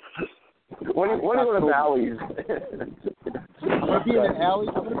 When are you going to Bali's? I'm gonna be in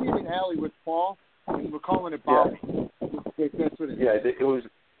an alley with Paul, and we're calling it Bali. Yeah. That's what it is. Yeah, it was.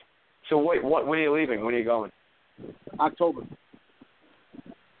 So wait, when are you leaving? When are you going? October.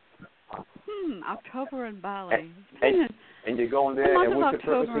 October in Bali. And you're going there, and what's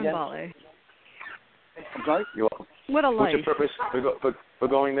your purpose again? Bali. I'm sorry? What a life. What's your purpose for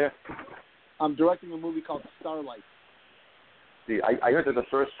going there? I'm directing a movie called Starlight. See, I heard it the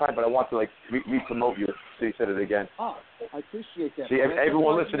first time, but I want to re-promote you, so you said it again. Oh, I appreciate that. See,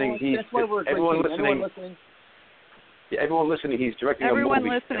 everyone listening, everyone listening, he's directing a movie. Everyone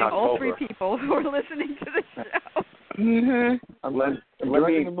listening, all three people who are listening to the show. Mhm. I'm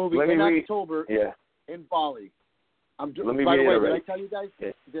directing a movie in October in Bali. By the way, did I tell you guys?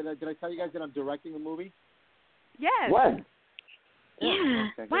 Yeah. Did I tell you guys that I'm directing a movie? Yes. When? Yeah.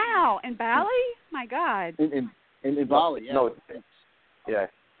 Wow. In Bali? My God. In Bali, yeah. No. Yeah.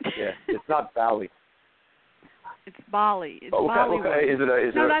 It's not Bali. It's Bali. It's Bollywood. Okay. Is it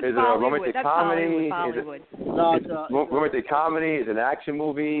a romantic comedy? Bollywood. Is it romantic comedy? Is it an action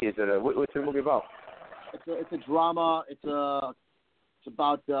movie? Is it what's the movie about? It's a drama. It's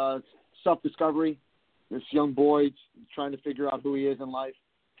about self-discovery. This young boy trying to figure out who he is in life.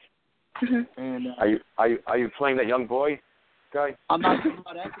 Mm-hmm. And are you playing that young boy guy? I'm not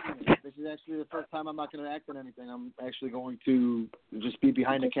acting in it. This is actually the first time I'm not going to act in anything. I'm actually going to just be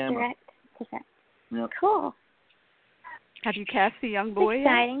behind the camera. Yep. Cool. Have you cast the young boy yet?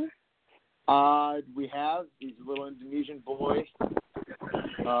 Exciting. We have. He's a little Indonesian boy.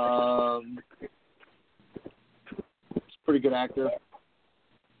 He's a pretty good actor.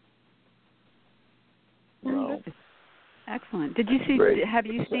 So. Excellent. Did you see? Have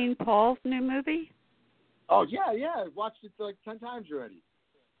you seen Paul's new movie? Oh yeah. I've watched it like 10 times already.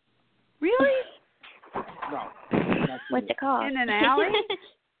 Really? No. What's it called? In an alley?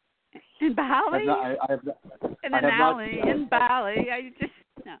 In Bali? In an alley in Bali.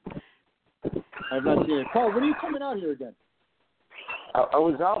 No. I have not seen it. Paul, when are you coming out here again? I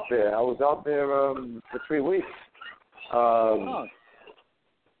was out there. For 3 weeks.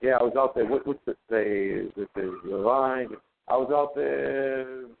 Yeah, I was out there. What's the line? I was out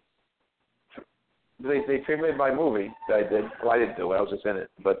there. They premiered my movie that I did. Well, I didn't do it. I was just in it.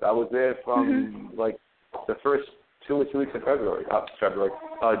 But I was there from like the first 2 or 3 weeks of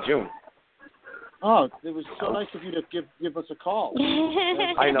June. Oh, it was so nice of you to give us a call.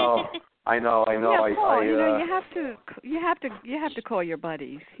 I know. Yeah, Paul, you have to call your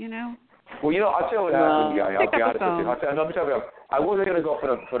buddies, Well, I'll tell you what happened, guy. I'll be honest with you. I wasn't going to go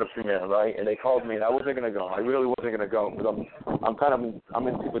for the premiere, right? And they called me, and I wasn't going to go. I really wasn't going to go because I'm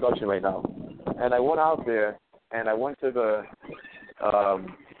in production right now. And I went out there, and I went to the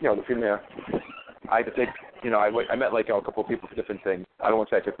the premiere. I had to take I met like a couple of people for different things. I don't want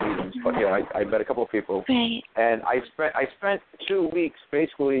to say I took meetings, but I met a couple of people, Right. and I spent 2 weeks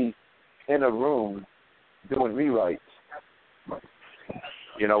basically in a room doing rewrites.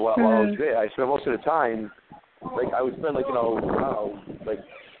 While I was there, I spent most of the time, like I would spend like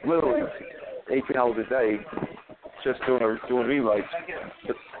literally 18 hours a day just doing rewrites.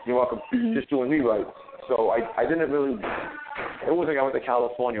 You're welcome. Mm-hmm. Just doing rewrites. So I didn't really. It wasn't like I went to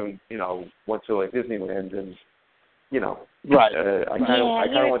California and went to like Disneyland and Right. I kind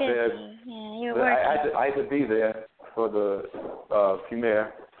of went there. Yeah, you were working. I had to be there for the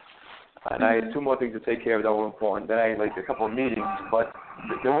premiere, and I had 2 more things to take care of that were important. Then I had like a couple of meetings, but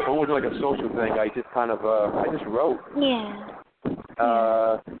it wasn't like a social thing. I just kind of I just wrote. Yeah.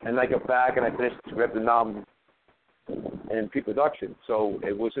 And I got back and I finished the script, and now I'm in pre-production. So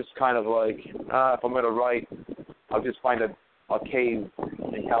it was just kind of like, if I'm going to write, I'll just find a cave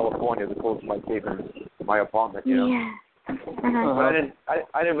in California as opposed to my cave in my apartment, Yeah. Uh-huh. But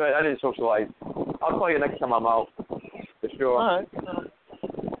I didn't socialize. I'll call you next time I'm out, for sure. All right.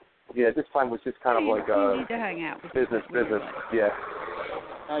 Yeah, this time was just kind of like you need to hang out with business. Yeah.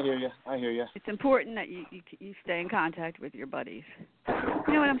 I hear you. It's important that you stay in contact with your buddies.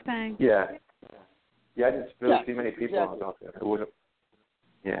 You know what I'm saying? Yeah. Yeah, I didn't really see many people out there. It wasn't.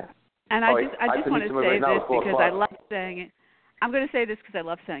 Yeah. And I just want to say right this because I love saying it. I'm going to say this because I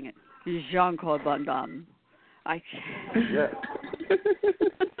love saying it. Jean-Claude Van Damme. Yeah.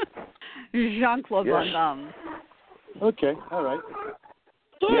 Jean-Claude Van Damme. Okay. All right.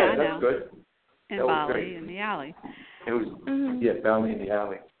 Yeah, that's good. In that Bali, great. in the alley. It was Bali in the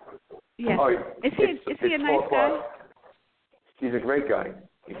alley. Yeah. Oh, is he a nice guy? He's a great guy.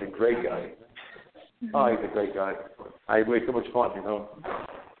 Oh, he's a great guy. I way too much fun,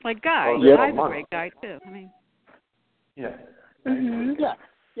 Like Guy. Yeah. Guy's a great guy too. I mean. Yeah. Mhm.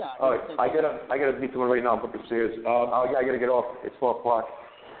 Yeah. All right, I gotta meet someone right now. I'm upstairs. I gotta get off. It's 4:00.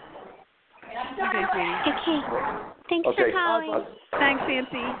 Okay, sweetie. Okay. Thanks for calling. Thanks,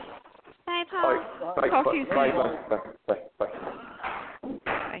 Nancy. Bye, Paul. All right. Talk to you soon. Bye. Bye.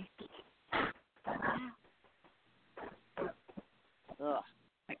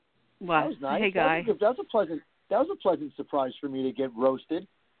 What? That was nice. Hey, Guy. That was a pleasant surprise for me to get roasted.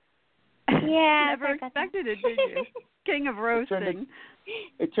 Yeah. Never expected it, did you? King of roasting.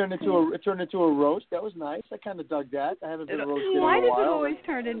 It turned into a roast. That was nice. I kind of dug that. I haven't been roasted in a while. Why does it always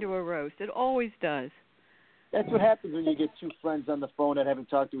turn into a roast? It always does. That's what happens when you get 2 friends on the phone that haven't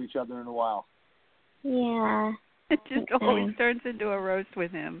talked to each other in a while. Yeah. It just always turns into a roast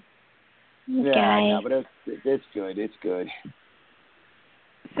with him. Yeah, but it's good. It's good.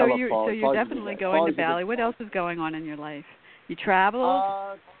 So you're definitely going to Bali. What else is going on in your life? You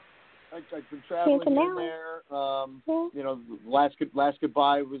traveled? I've been traveling in there. Last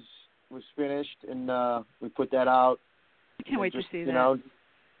Goodbye was finished, and we put that out. I can't wait to see that.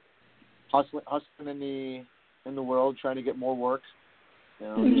 Hustling in the world, trying to get more work.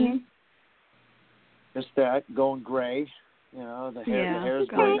 Mm-hmm. Just that, going gray. The hair's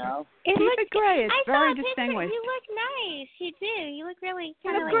gray now. It looks gray. It's very distinguished. distinguished. You look nice. You do. You look really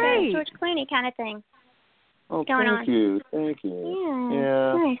kind of like great. a George Clooney kind of thing. Oh, going thank you.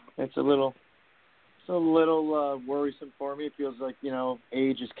 Yeah. Nice. It's a little worrisome for me. It feels like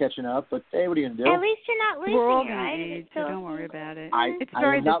age is catching up. But hey, what are you gonna do? At least you're not losing We're all it, gonna right? age, so don't worry about it. It's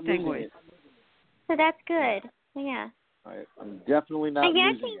very distinguished. distinguished. So that's good. Yeah. I'm definitely not losing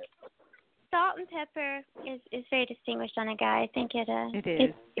I think salt and pepper is very distinguished on a guy. I think it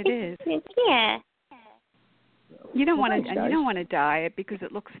is. It is. Yeah. You don't want to dye it because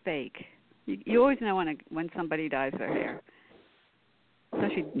it looks fake. You always know when somebody dyes their hair,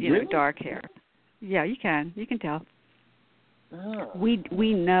 especially dark hair. Yeah, you can tell. Oh.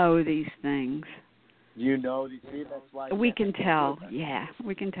 We know these things. You know, see, that's why we can tell. Yeah,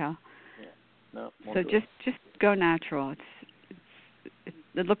 we can tell. Yeah. No. So just go natural.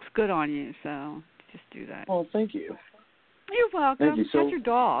 It looks good on you, so just do that. Well, thank you. You're welcome. Thank you. So, how's your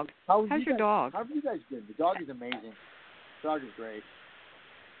dog? How's your dog? How have you guys been? The dog is amazing. The dog is great.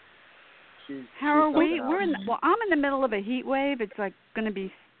 How are we? I'm in the middle of a heat wave. It's like going to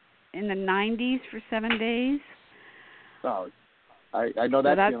be in the 90s for 7 days. Oh, I know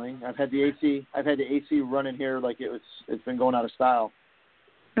that feeling. I've had the AC running here like it's been going out of style.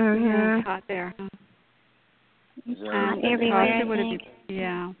 Mm-hmm. Yeah, it's hot there. Everywhere.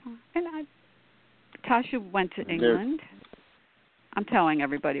 Yeah. And Tasha went to England. I'm telling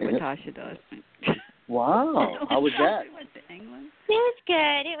everybody what Tasha does. Wow. How was that? She went to England. It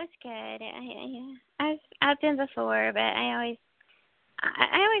was good. I've been before, but I always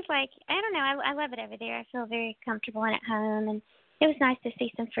like, I don't know, I love it over there. I feel very comfortable and at home, and it was nice to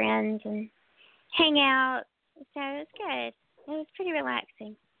see some friends and hang out, So it was good. It was pretty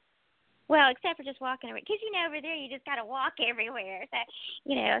relaxing. Well, except for just walking around. Because, over there you just got to walk everywhere. So,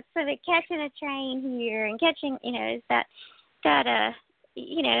 so the catching a train here and catching, is that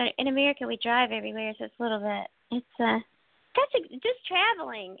in America we drive everywhere, so it's a little bit, just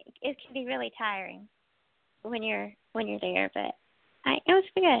traveling. It can be really tiring when you're there, but it was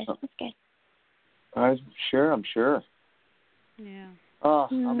good. It was good. I'm sure. Yeah.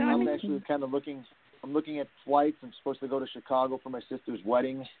 I'm actually kind of looking. I'm looking at flights. I'm supposed to go to Chicago for my sister's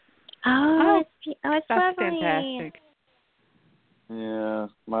wedding. It's that's lovely. fantastic. Yeah,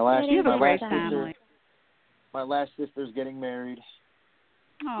 my last family. My last sister's getting married.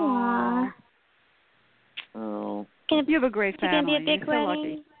 Aww. Oh. You have a great family. It's gonna be a big wedding. So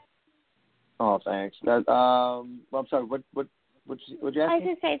lucky. Oh, thanks. That I'm sorry. What you ask me? I was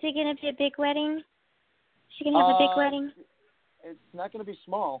gonna say, is it gonna be a big wedding? Is she gonna have a big wedding? It's not gonna be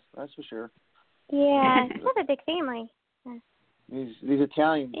small, that's for sure. Yeah, they have a big family. These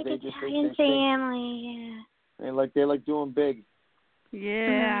Italians, big Italian family. Yeah. They like doing big.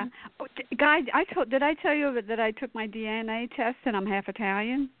 Yeah. Oh, guys, did I tell you that I took my DNA test and I'm half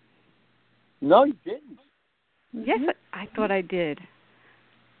Italian? No, you didn't. Yes, I thought I did.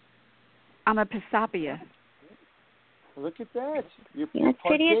 I'm a Pisapia. Look at that. You're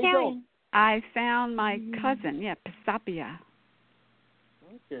pretty Italian. I found my cousin. Yeah, Pisapia.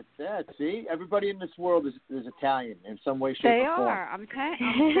 Look at that. See, everybody in this world is Italian in some way, shape, or form. They are.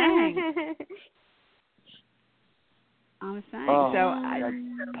 I'm saying.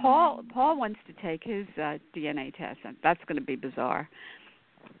 So Paul wants to take his DNA test, and that's going to be bizarre.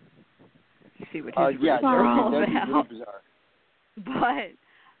 See what his yeah, are all that'd about. be really bizarre.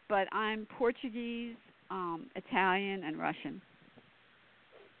 But I'm Portuguese, Italian, and Russian.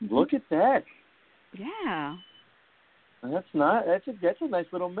 Look at that. Yeah. That's a nice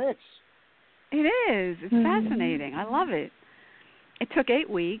little mix. It is. It's fascinating. I love it. It took 8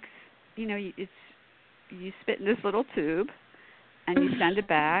 weeks. You spit in this little tube, and you send it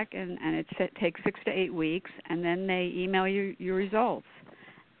back, and it takes 6 to 8 weeks, and then they email you your results.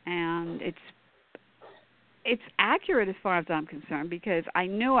 And it's accurate as far as I'm concerned because I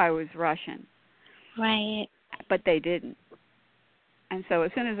knew I was Russian. Right. But they didn't. And so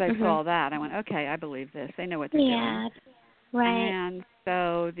as soon as I saw that, I went, okay, I believe this. They know what they're doing. Right. And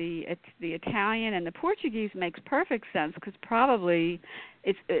so the Italian and the Portuguese makes perfect sense because probably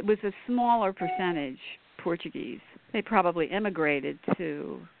it was a smaller percentage Portuguese. They probably immigrated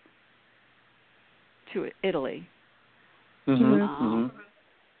to Italy.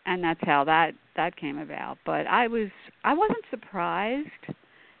 And that's how that came about. But I wasn't surprised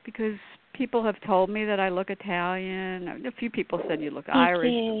because people have told me that I look Italian. A few people said you look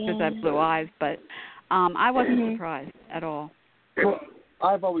Irish because I have blue eyes, but I wasn't surprised at all. Well,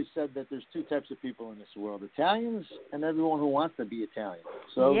 I've always said that there's two types of people in this world: Italians and everyone who wants to be Italian.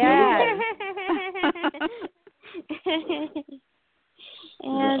 So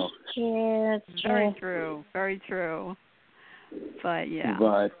That's true. Very true. Very true. But yeah.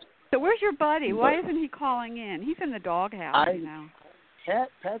 So where's your buddy? Why isn't he calling in? He's in the doghouse,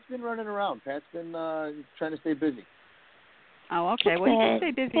 Pat's been running around. Pat's been trying to stay busy. Oh, okay. Well, he can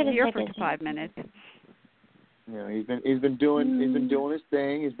stay busy here for 5 minutes. He's been doing his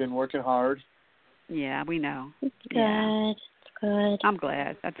thing. He's been working hard. Yeah, we know. It's good. It's good. I'm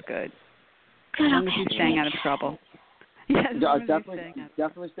glad. That's good. As long as he's staying out of trouble. Yes,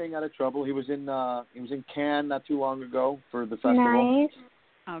 definitely staying out of trouble. He was in Cannes not too long ago for the festival.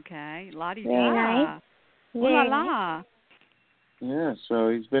 Nice. Okay. La-di-da. Very nice. Very nice. Yeah, so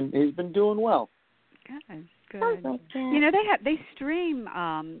he's been doing well. Good. They stream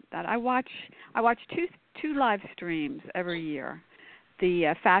that I watch two live streams every year.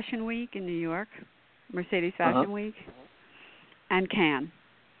 The Fashion Week in New York, Mercedes Fashion Week, and Cannes.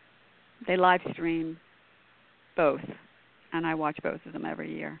 They live stream both, and I watch both of them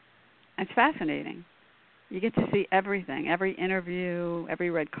every year. It's fascinating. You get to see everything, every interview, every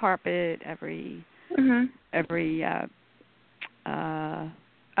red carpet, every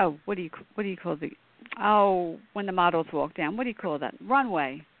what do you call when the models walk down? What do you call that?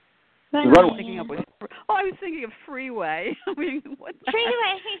 Runway. Runway. I was thinking of freeway. I mean, what the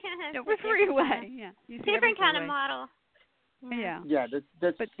freeway. No, freeway. Yeah. Different kind of model. Yeah. Yeah,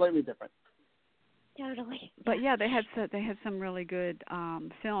 that's slightly different. Totally. But yeah, they had some really good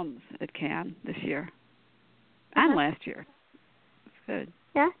films at Cannes this year and last year. It's good.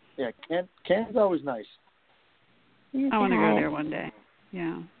 Yeah. Yeah, Cannes always nice. I want to go there one day.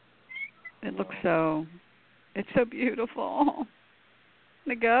 Yeah. It looks it's so beautiful.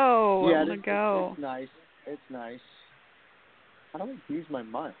 To go. Yeah, I want to go. It's nice. It's nice. How do I use my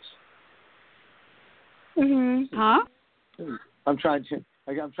mouse? Huh? I'm trying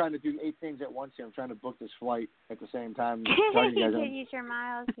to do 8 things at once here. I'm trying to book this flight at the same time. You can use your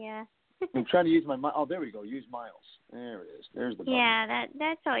miles, yeah. I'm trying to use my miles. Oh, there we go. Use miles. There it is. There's the button. Yeah,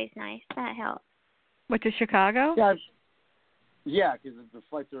 that's always nice. That helps. What, to Chicago? Yeah, because the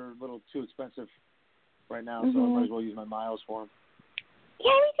flights are a little too expensive right now, so I might as well use my miles for them.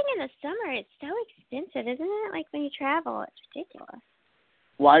 Yeah, everything in the summer, it's so expensive, isn't it? Like when you travel, it's ridiculous.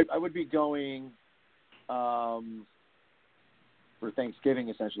 Well, I would be going for Thanksgiving,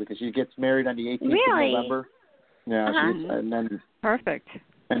 essentially, because she gets married on the 18th of November. Yeah, and then perfect.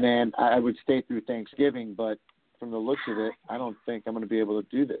 And then I would stay through Thanksgiving, but from the looks of it, I don't think I'm going to be able to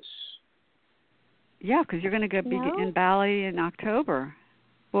do this. Yeah, because you're going to be in Bali in October.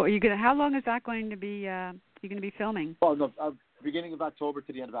 Well, how long is that going to be? You're going to be filming? Oh no, beginning of October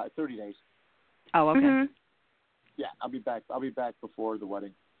to the end of about 30 days. Oh, okay. Yeah, I'll be back before the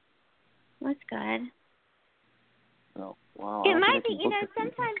wedding. That's good. Oh, wow. It might be,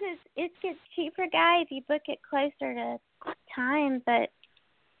 sometimes it gets cheaper, Guy, if you book it closer to time, but,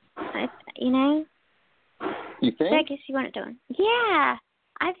 You think? I guess you want it done. Yeah.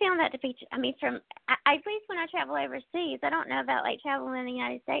 I found that to be, at least when I travel overseas, I don't know about, traveling in the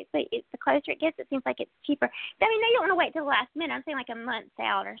United States, but the closer it gets, it seems like it's cheaper. I mean, you don't want to wait till the last minute. I'm saying a month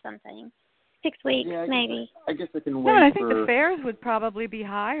out or something. 6 weeks, maybe. I guess I can wait. No, I think the fares would probably be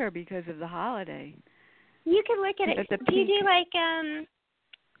higher because of the holiday. You could look at it. Do you do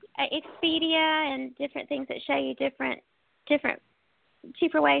Expedia and different things that show you different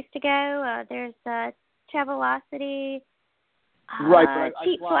cheaper ways to go? There's Travelocity. Right, but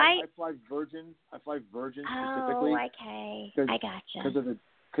Cheap Flight. I fly Virgin. Specifically. Oh, okay. I gotcha.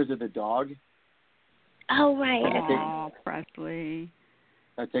 Because of the dog. Oh, right. Oh, Presley.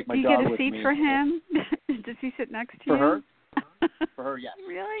 I take my dog with me. Do you get a seat for him? Does he sit next to you? For her? For her, yes.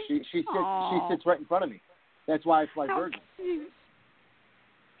 Really? She sits right in front of me. That's why I fly Virgin.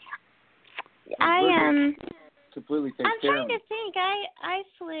 Completely takes care of me. I'm trying to think. I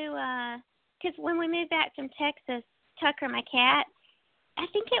flew because when we moved back from Texas, Tucker, my cat, I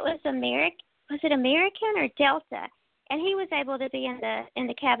think it was American. Was it American or Delta? And he was able to be in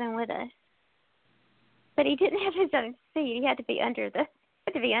the cabin with us, but he didn't have his own seat. He had to be under the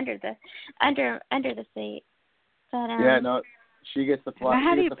seat. But yeah, no, she gets the fly.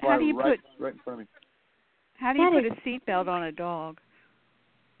 Right in front of me. How do you put a seatbelt on a dog?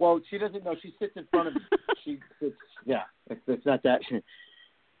 Well, she doesn't know. She sits in front of me. She sits. Yeah, it's not that.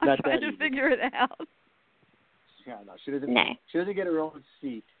 I'm trying to figure it out. Yeah, no, she doesn't. No. She doesn't get her own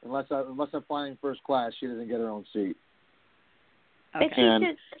seat unless I'm flying first class. She doesn't get her own seat. Okay. But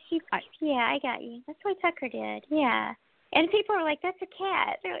I got you. That's what Tucker did. Yeah. And people are like, "That's a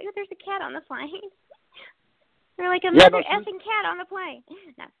cat." They're like, "There's a cat on the plane." They're like, "A mother effing cat on the plane."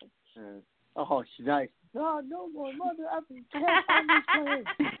 No. Oh, she's nice. No more mother effing cat on this plane.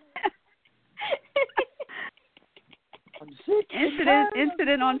 I'm sick.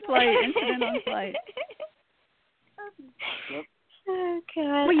 Incident on flight. Yep. Oh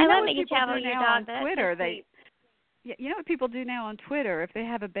God! Well, I love that you travel your dog on Twitter. You know what people do now on Twitter? If they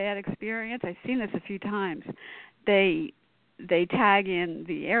have a bad experience, I've seen this a few times. They tag in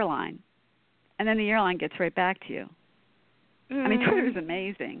the airline, and then the airline gets right back to you. I mean, Twitter's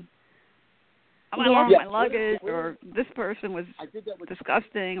amazing. Oh, I lost my luggage, or this person was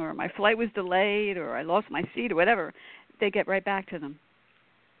disgusting, or my flight was delayed, or I lost my seat, or whatever. They get right back to them.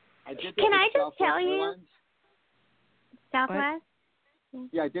 Can I just tell you? Southwest?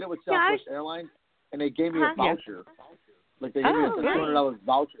 Yeah, I did it with Southwest Airlines, and they gave me a voucher. Like they gave me a $200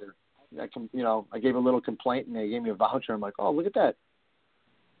 voucher. I gave a little complaint, and they gave me a voucher. I'm like, oh, look at that.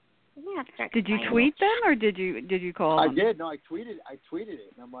 Did you tweet them, or did you call them? I did. No, I tweeted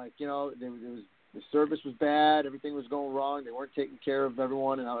it, and I'm like, the service was bad, everything was going wrong, they weren't taking care of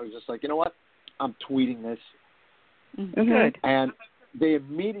everyone, and I was just like, you know what? I'm tweeting this. Good. And they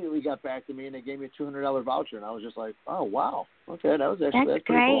immediately got back to me, and they gave me a $200 voucher, and I was just like, oh, wow. Okay, that's great. Pretty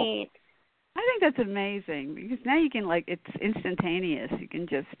cool. I think that's amazing, because now you can, it's instantaneous. You can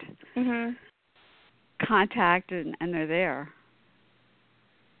just contact, and they're there.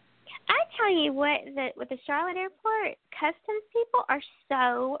 I tell you what, with the Charlotte airport, customs people are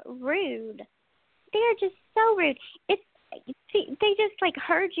so rude. They are just so rude. They just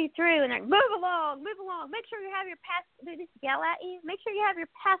herd you through and move along. Make sure you have your passport. They just yell at you. Make sure you have your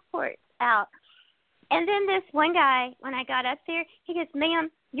passport out. And then this one guy, when I got up there, he goes,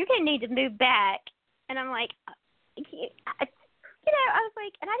 "Ma'am, you're gonna need to move back." And I'm like, I was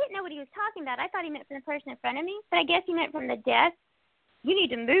like, and I didn't know what he was talking about. I thought he meant from the person in front of me, but I guess he meant from the desk. you need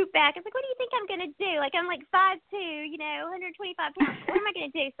to move back. It's like, what do you think I'm going to do? Like, I'm like 5'2", 125 pounds. What am I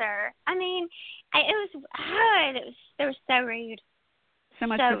going to do, sir? I mean, they were so rude. So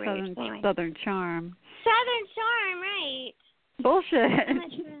much so for rude. Southern charm. Southern charm, right. Bullshit. So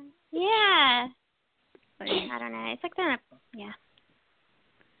much yeah. I don't know. It's like that, yeah.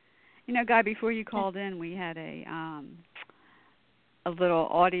 Guy, before you called in, we had a little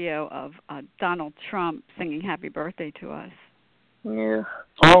audio of Donald Trump singing happy birthday to us. Yeah.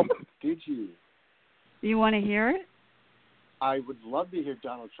 Oh, did you? You want to hear it? I would love to hear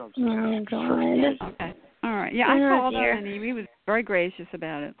Donald Trump sing. Oh, God. Okay. All right. Yeah, I called him, and he was very gracious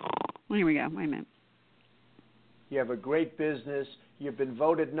about it. Well, here we go. Wait a minute. You have a great business. You've been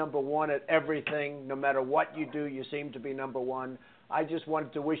voted number one at everything. No matter what you do, you seem to be number one. I just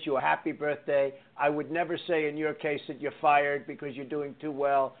wanted to wish you a happy birthday. I would never say in your case that you're fired because you're doing too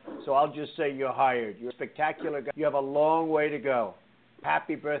well, so I'll just say you're hired. You're a spectacular guy. You have a long way to go.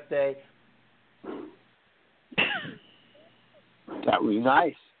 Happy birthday. That was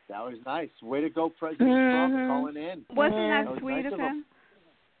nice. That was nice. Way to go, President Trump, calling in. Wasn't that sweet nice of him?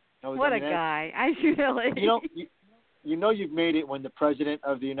 What a guy. I really... You know you've made it when the President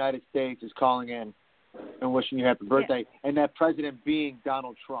of the United States is calling in and wishing you happy birthday, and that president being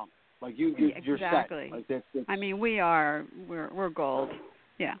Donald Trump. Like you're exactly. set. Like that's I mean, we're gold.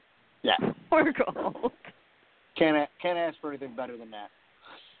 Yeah. Yeah. We're gold. Can't ask for anything better than that.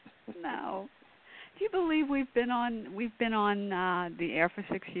 No. Do you believe we've been on the air for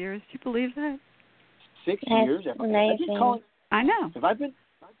 6 years? Do you believe that? 6 years? I know. Have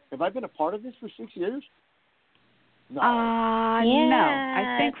I been a part of this for 6 years? No. No.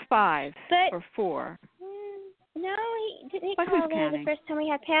 I think 5 or 4. No, didn't he but call who's counting? The first time we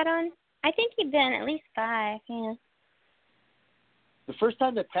had Pat on? I think he'd been at least 5, yeah. The first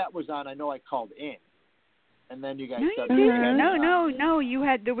time that Pat was on, I know I called in. And then you guys started. No. You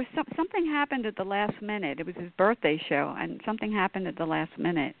had something happened at the last minute. It was his birthday show, and something happened at the last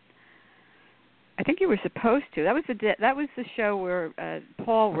minute. I think you were supposed to. That was the show where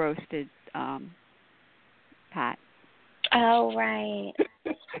Paul roasted Pat. Oh right.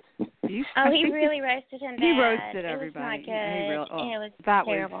 He really roasted him bad. He roasted everybody. It was not good. It was that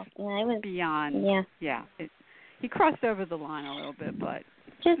terrible. Was it was beyond. Yeah. He crossed over the line a little bit, but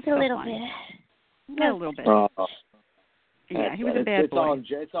just a little bit. A little bit. Yeah, he was a bad boy.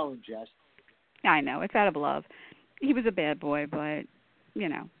 It's all in jest. I know, it's out of love. He was a bad boy, but I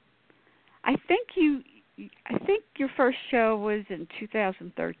think your first show was in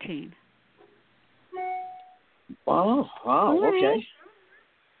 2013. Wow, okay.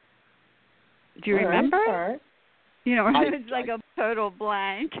 Do you remember? Right. It's like a total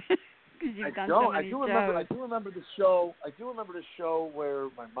blank because you've done so many shows. I do remember the show. I do remember the show where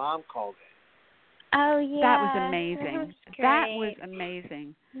my mom called in. Oh yeah, that was amazing. That was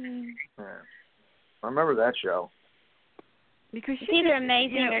amazing. Yeah. I remember that show. Because it's either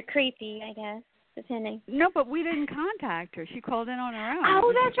amazing or creepy, I guess, depending. No, but we didn't contact her. She called in on her own.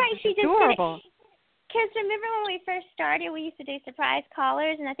 Oh, that's right. She just adorable. Because remember when we first started, we used to do surprise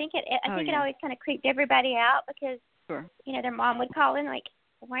callers, and I think it always kind of creeped everybody out because their mom would call in like,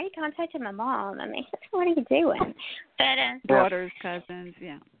 why are you contacting my mom? I mean, what are you doing? But daughters, cousins,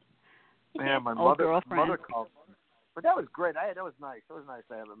 yeah. Yeah, my mother called. But that was great. That was nice. It was nice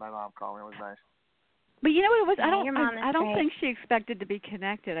to have my mom call me. It was nice. But you know what it was? Yeah, I don't think she expected to be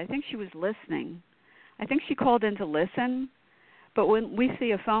connected. I think she was listening. I think she called in to listen. But when we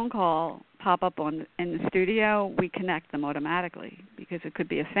see a phone call pop up in the studio, we connect them automatically because it could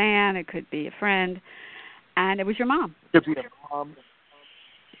be a fan, it could be a friend, and it was your mom. It could be a mom.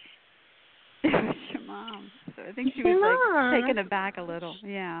 It was your mom. So I think she was taken aback a little.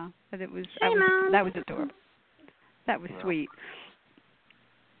 Yeah, but it was. That was adorable. That was sweet.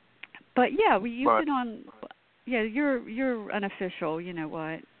 But yeah, you've been on. Yeah, you're an official. You know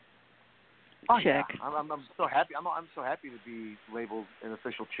what? CHIX. Yeah. I'm so happy. I'm so happy to be labeled an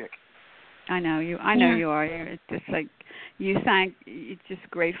official CHIX. I know you. I know you are. It's just like it's just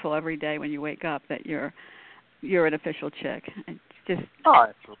grateful every day when you wake up that you're an official CHIX. It's just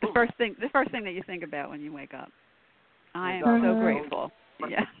the first thing that you think about when you wake up. I am so grateful.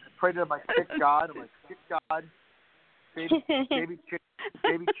 Yeah. I pray to my CHIX God. I'm like, CHIX God, baby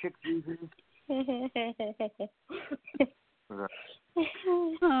CHIX Jesus.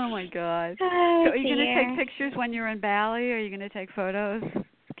 Oh my God! So are you going to take pictures when you're in Bali? Or are you going to take photos?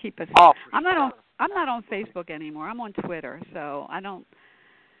 Keep us. I'm not on Facebook anymore. I'm on Twitter, so I don't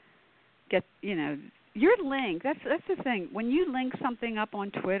get your link. That's the thing. When you link something up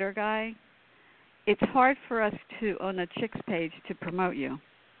on Twitter, Guy, it's hard for us on the CHIX page to promote you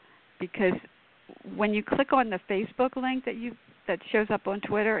because when you click on the Facebook link that shows up on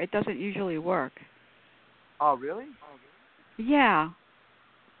Twitter, it doesn't usually work. Oh, really? Yeah.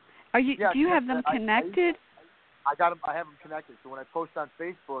 Do you have them connected? I have them connected. So when I post on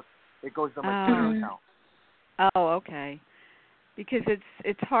Facebook, it goes to my Twitter account. Oh, okay. Because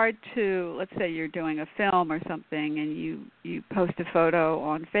it's hard to, let's say you're doing a film or something and you post a photo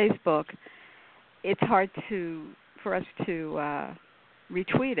on Facebook, it's hard for us to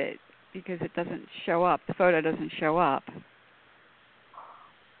retweet it because it doesn't show up. The photo doesn't show up.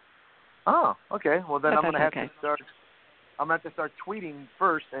 Oh, okay. Well, then I'm going to have okay. to start. I'm going to have to start tweeting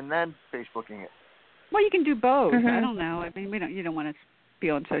first and then Facebooking it. Well, you can do both. I don't know. I mean, you don't want to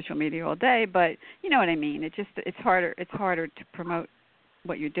be on social media all day, but you know what I mean. It's harder to promote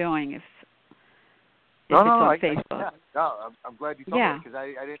what you're doing if it's on Facebook. I'm glad you told me because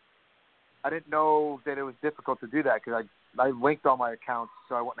I didn't know that it was difficult to do that because I linked all my accounts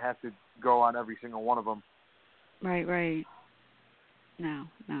so I wouldn't have to go on every single one of them. Right. No.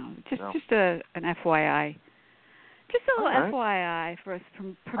 Just an FYI. Just a little FYI for us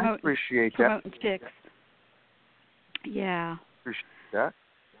promoting CHIX. Yeah. Appreciate that.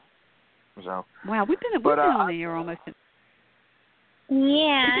 So. Wow, we've been on the air almost. I'm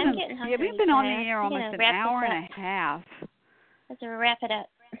getting hungry. Yeah, we've been on the air almost an hour and a half. Let's wrap it up.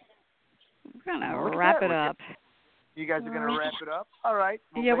 We're gonna wrap it up. You guys are gonna wrap it up. All right.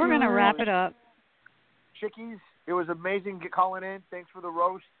 Well, we're gonna wrap it up. Chickies, it was amazing calling in. Thanks for the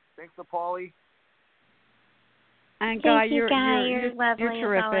roast. Thanks to Paulie. And Guy, you're lovely,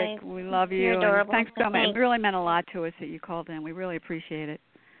 terrific. We love you. You're adorable. Thanks so much. It really meant a lot to us that you called in. We really appreciate it.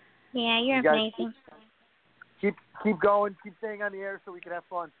 Yeah, you're amazing. Keep going. Keep staying on the air so we can have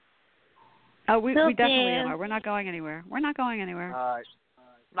fun. Oh, we definitely are. We're not going anywhere. All right.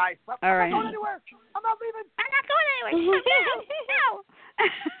 Nice. All right. I'm not going anywhere. I'm not leaving. I'm not going anywhere. No.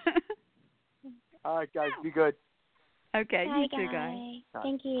 All right, guys. Be good. Okay. Bye, you too, Guy.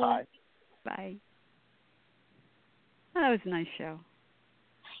 Thank you. Bye. Bye. Oh, that was a nice show.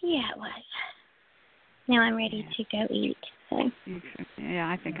 Yeah, it was. Now I'm ready to go eat. So. Yeah,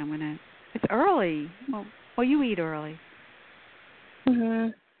 I think I'm gonna. It's early. Well, you eat early.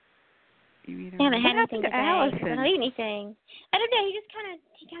 Mhm. You eat early. I haven't had anything today. Allison? I don't eat anything. I don't know. He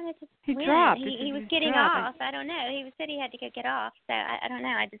kind of just he went. dropped. He was getting off. I don't know. He said he had to go get off. So I don't know.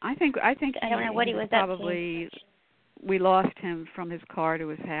 I think I don't know what he was probably. Up to. We lost him from his car to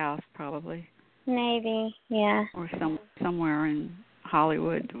his house, probably. Maybe, yeah. Or somewhere in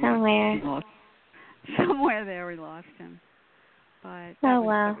Hollywood. Somewhere. Somewhere there we lost him. But that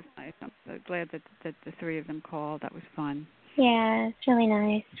was nice. I'm so glad that the three of them called. That was fun. Yeah, it's really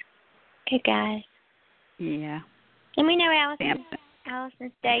nice. Good guys. Yeah. And we know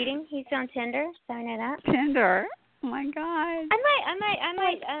Allison's dating. He's on Tinder, so I know that. Tinder? Oh my God. I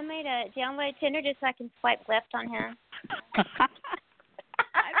might download Tinder just so I can swipe left on him.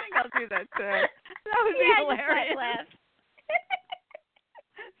 I think I'll do that too. That would be hilarious.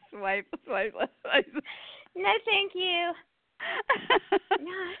 Swipe left. No, thank you.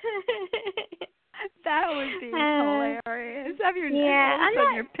 That would be hilarious. Have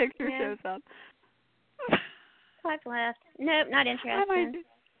your picture shows up. Swipe left. Nope, not interested.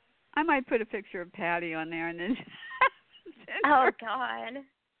 I might put a picture of Patty on there and then. Oh God.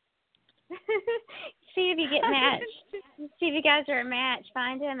 See if you get matched. See if you guys are a match.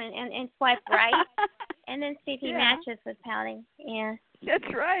 Find him and swipe right, and then see if he matches with Patty. Yeah.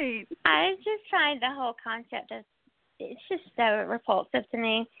 That's right. I just find the whole concept of it's just so repulsive to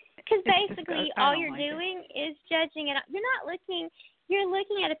me because basically all you're doing is judging it. You're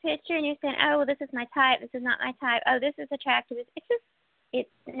looking at a picture and you're saying, oh, well, this is my type. This is not my type. Oh, this is attractive.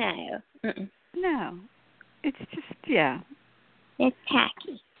 No. Mm-mm. No. It's just It's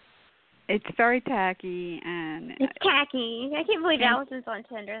tacky. It's very tacky and it's tacky. I can't believe Allison's on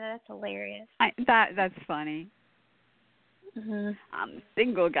Tinder. That's hilarious. That's funny. Mhm.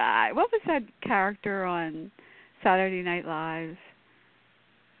 Single guy. What was that character on Saturday Night Live?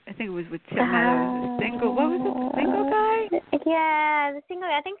 I think it was with Tim Meadows. What was it? The single guy? Yeah, the single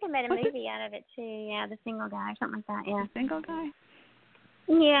guy. I think they made a movie out of it too. Yeah, the single guy or something like that. Yeah. The single guy.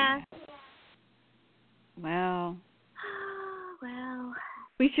 Yeah. Well. Well.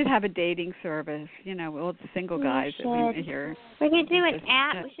 We should have a dating service, all the single guys that we hear. We could do an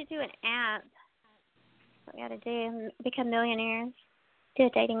app. We should do an app. That's what we got to do. Become millionaires. Do a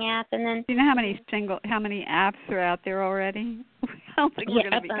dating app, and then. Do you know how many apps are out there already? I don't think we're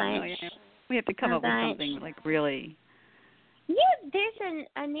going to become millionaires. We have to come up with something like really. Yeah, there's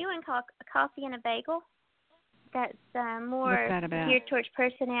a new one called Coffee and a Bagel. That's more geared towards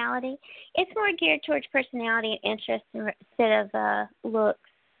personality. It's more geared towards personality and interest instead of looks,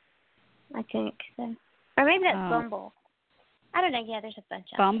 I think. So. Or maybe that's Bumble. I don't know. Yeah, there's a bunch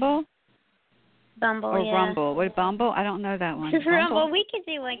of Bumble? Bumble, or yeah. Rumble. What, Bumble? I don't know that one. Rumble. We could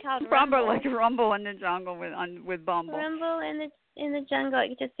do one called Rumble. Rumble, like Rumble in the jungle with Bumble. Rumble in the jungle. It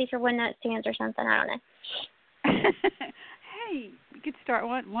could just be for one night stands or something. I don't know. Hey, we could start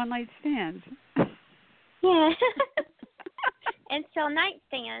one night stands. Yeah. And sell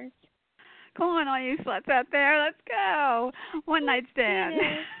nightstands. Come on, all you sluts out there, let's go. One night stand.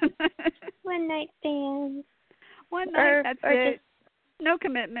 Yeah. One night stands. One night, that's or it. Just, no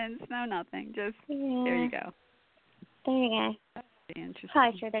commitments, no nothing. Just, there you go. There you go. That'd be interesting.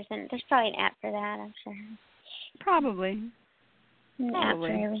 Probably sure there's probably an app for that, I'm sure. Probably. An app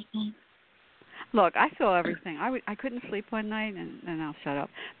for everything. Look, I saw everything. I couldn't sleep one night, and I'll shut up.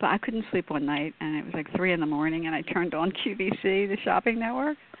 But I couldn't sleep one night, and it was like 3 a.m, and I turned on QVC, the shopping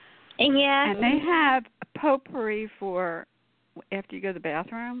network. Yeah. And they have a potpourri for after you go to the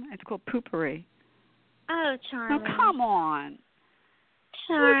bathroom. It's called poopery. Oh, charming. Oh, come on.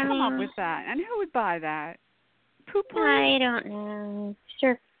 Charming. Who would come up with that? And who would buy that? Poopery? I don't know.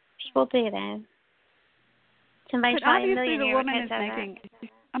 Sure, people do that. Somebody's but probably a obviously millionaire. The woman is making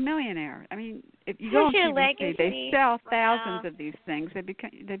a millionaire. I mean, if you go on QVC, legacy. they sell thousands of these things. They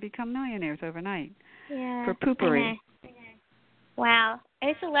become millionaires overnight. Yeah. For poopery. Wow.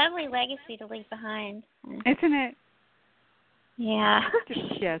 It's a lovely legacy to leave behind. Isn't it? Yeah.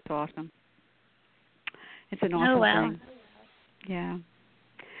 Yeah, it's awesome. It's an awesome thing. Yeah.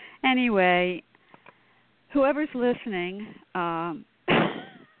 Anyway, whoever's listening, all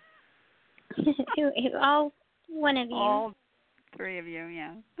one of you. All 3 of you,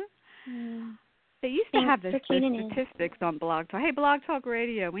 yeah. Mm. They used to have the statistics on Blog Talk. Hey, Blog Talk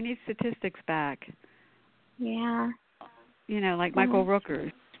Radio, we need statistics back. Yeah. You know, like Michael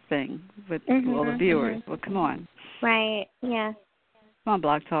Rooker's thing with all the viewers. Well, come on. Right, yeah. Come on,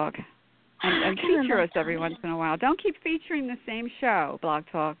 Blog Talk. And feature us every once in a while. Don't keep featuring the same show, Blog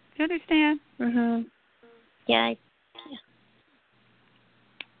Talk. Do you understand? Yeah.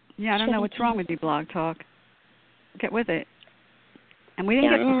 Yeah, I don't know what's wrong with you, Blog Talk. Get with it. And we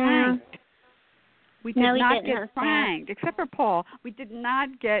didn't get pranked. We did not get pranked. Except for Paul. We did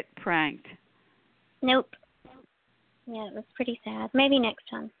not get pranked. Nope. Yeah, it was pretty sad. Maybe next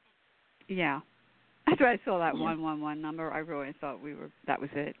time. Yeah. After I saw that 111 number, I really thought that was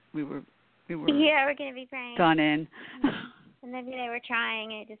it. We were yeah, we're gonna be pranked. Done in. And maybe they were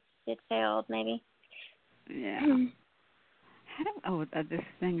trying, it failed maybe. Yeah. This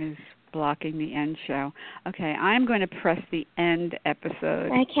thing is blocking the end show. Okay, I'm going to press the end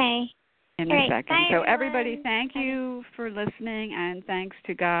episode. Okay. In a second. Bye, so everybody. Thank you for listening, and thanks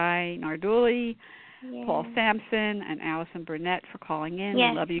to Guy Narduli, Paul Sampson, and Allison Burnett for calling in.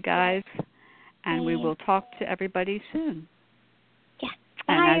 Yes. We love you guys, and we will talk to everybody soon. Yeah.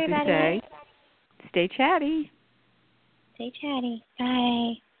 And bye, as everybody. you say, stay chatty. Stay chatty.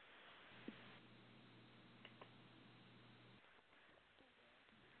 Bye.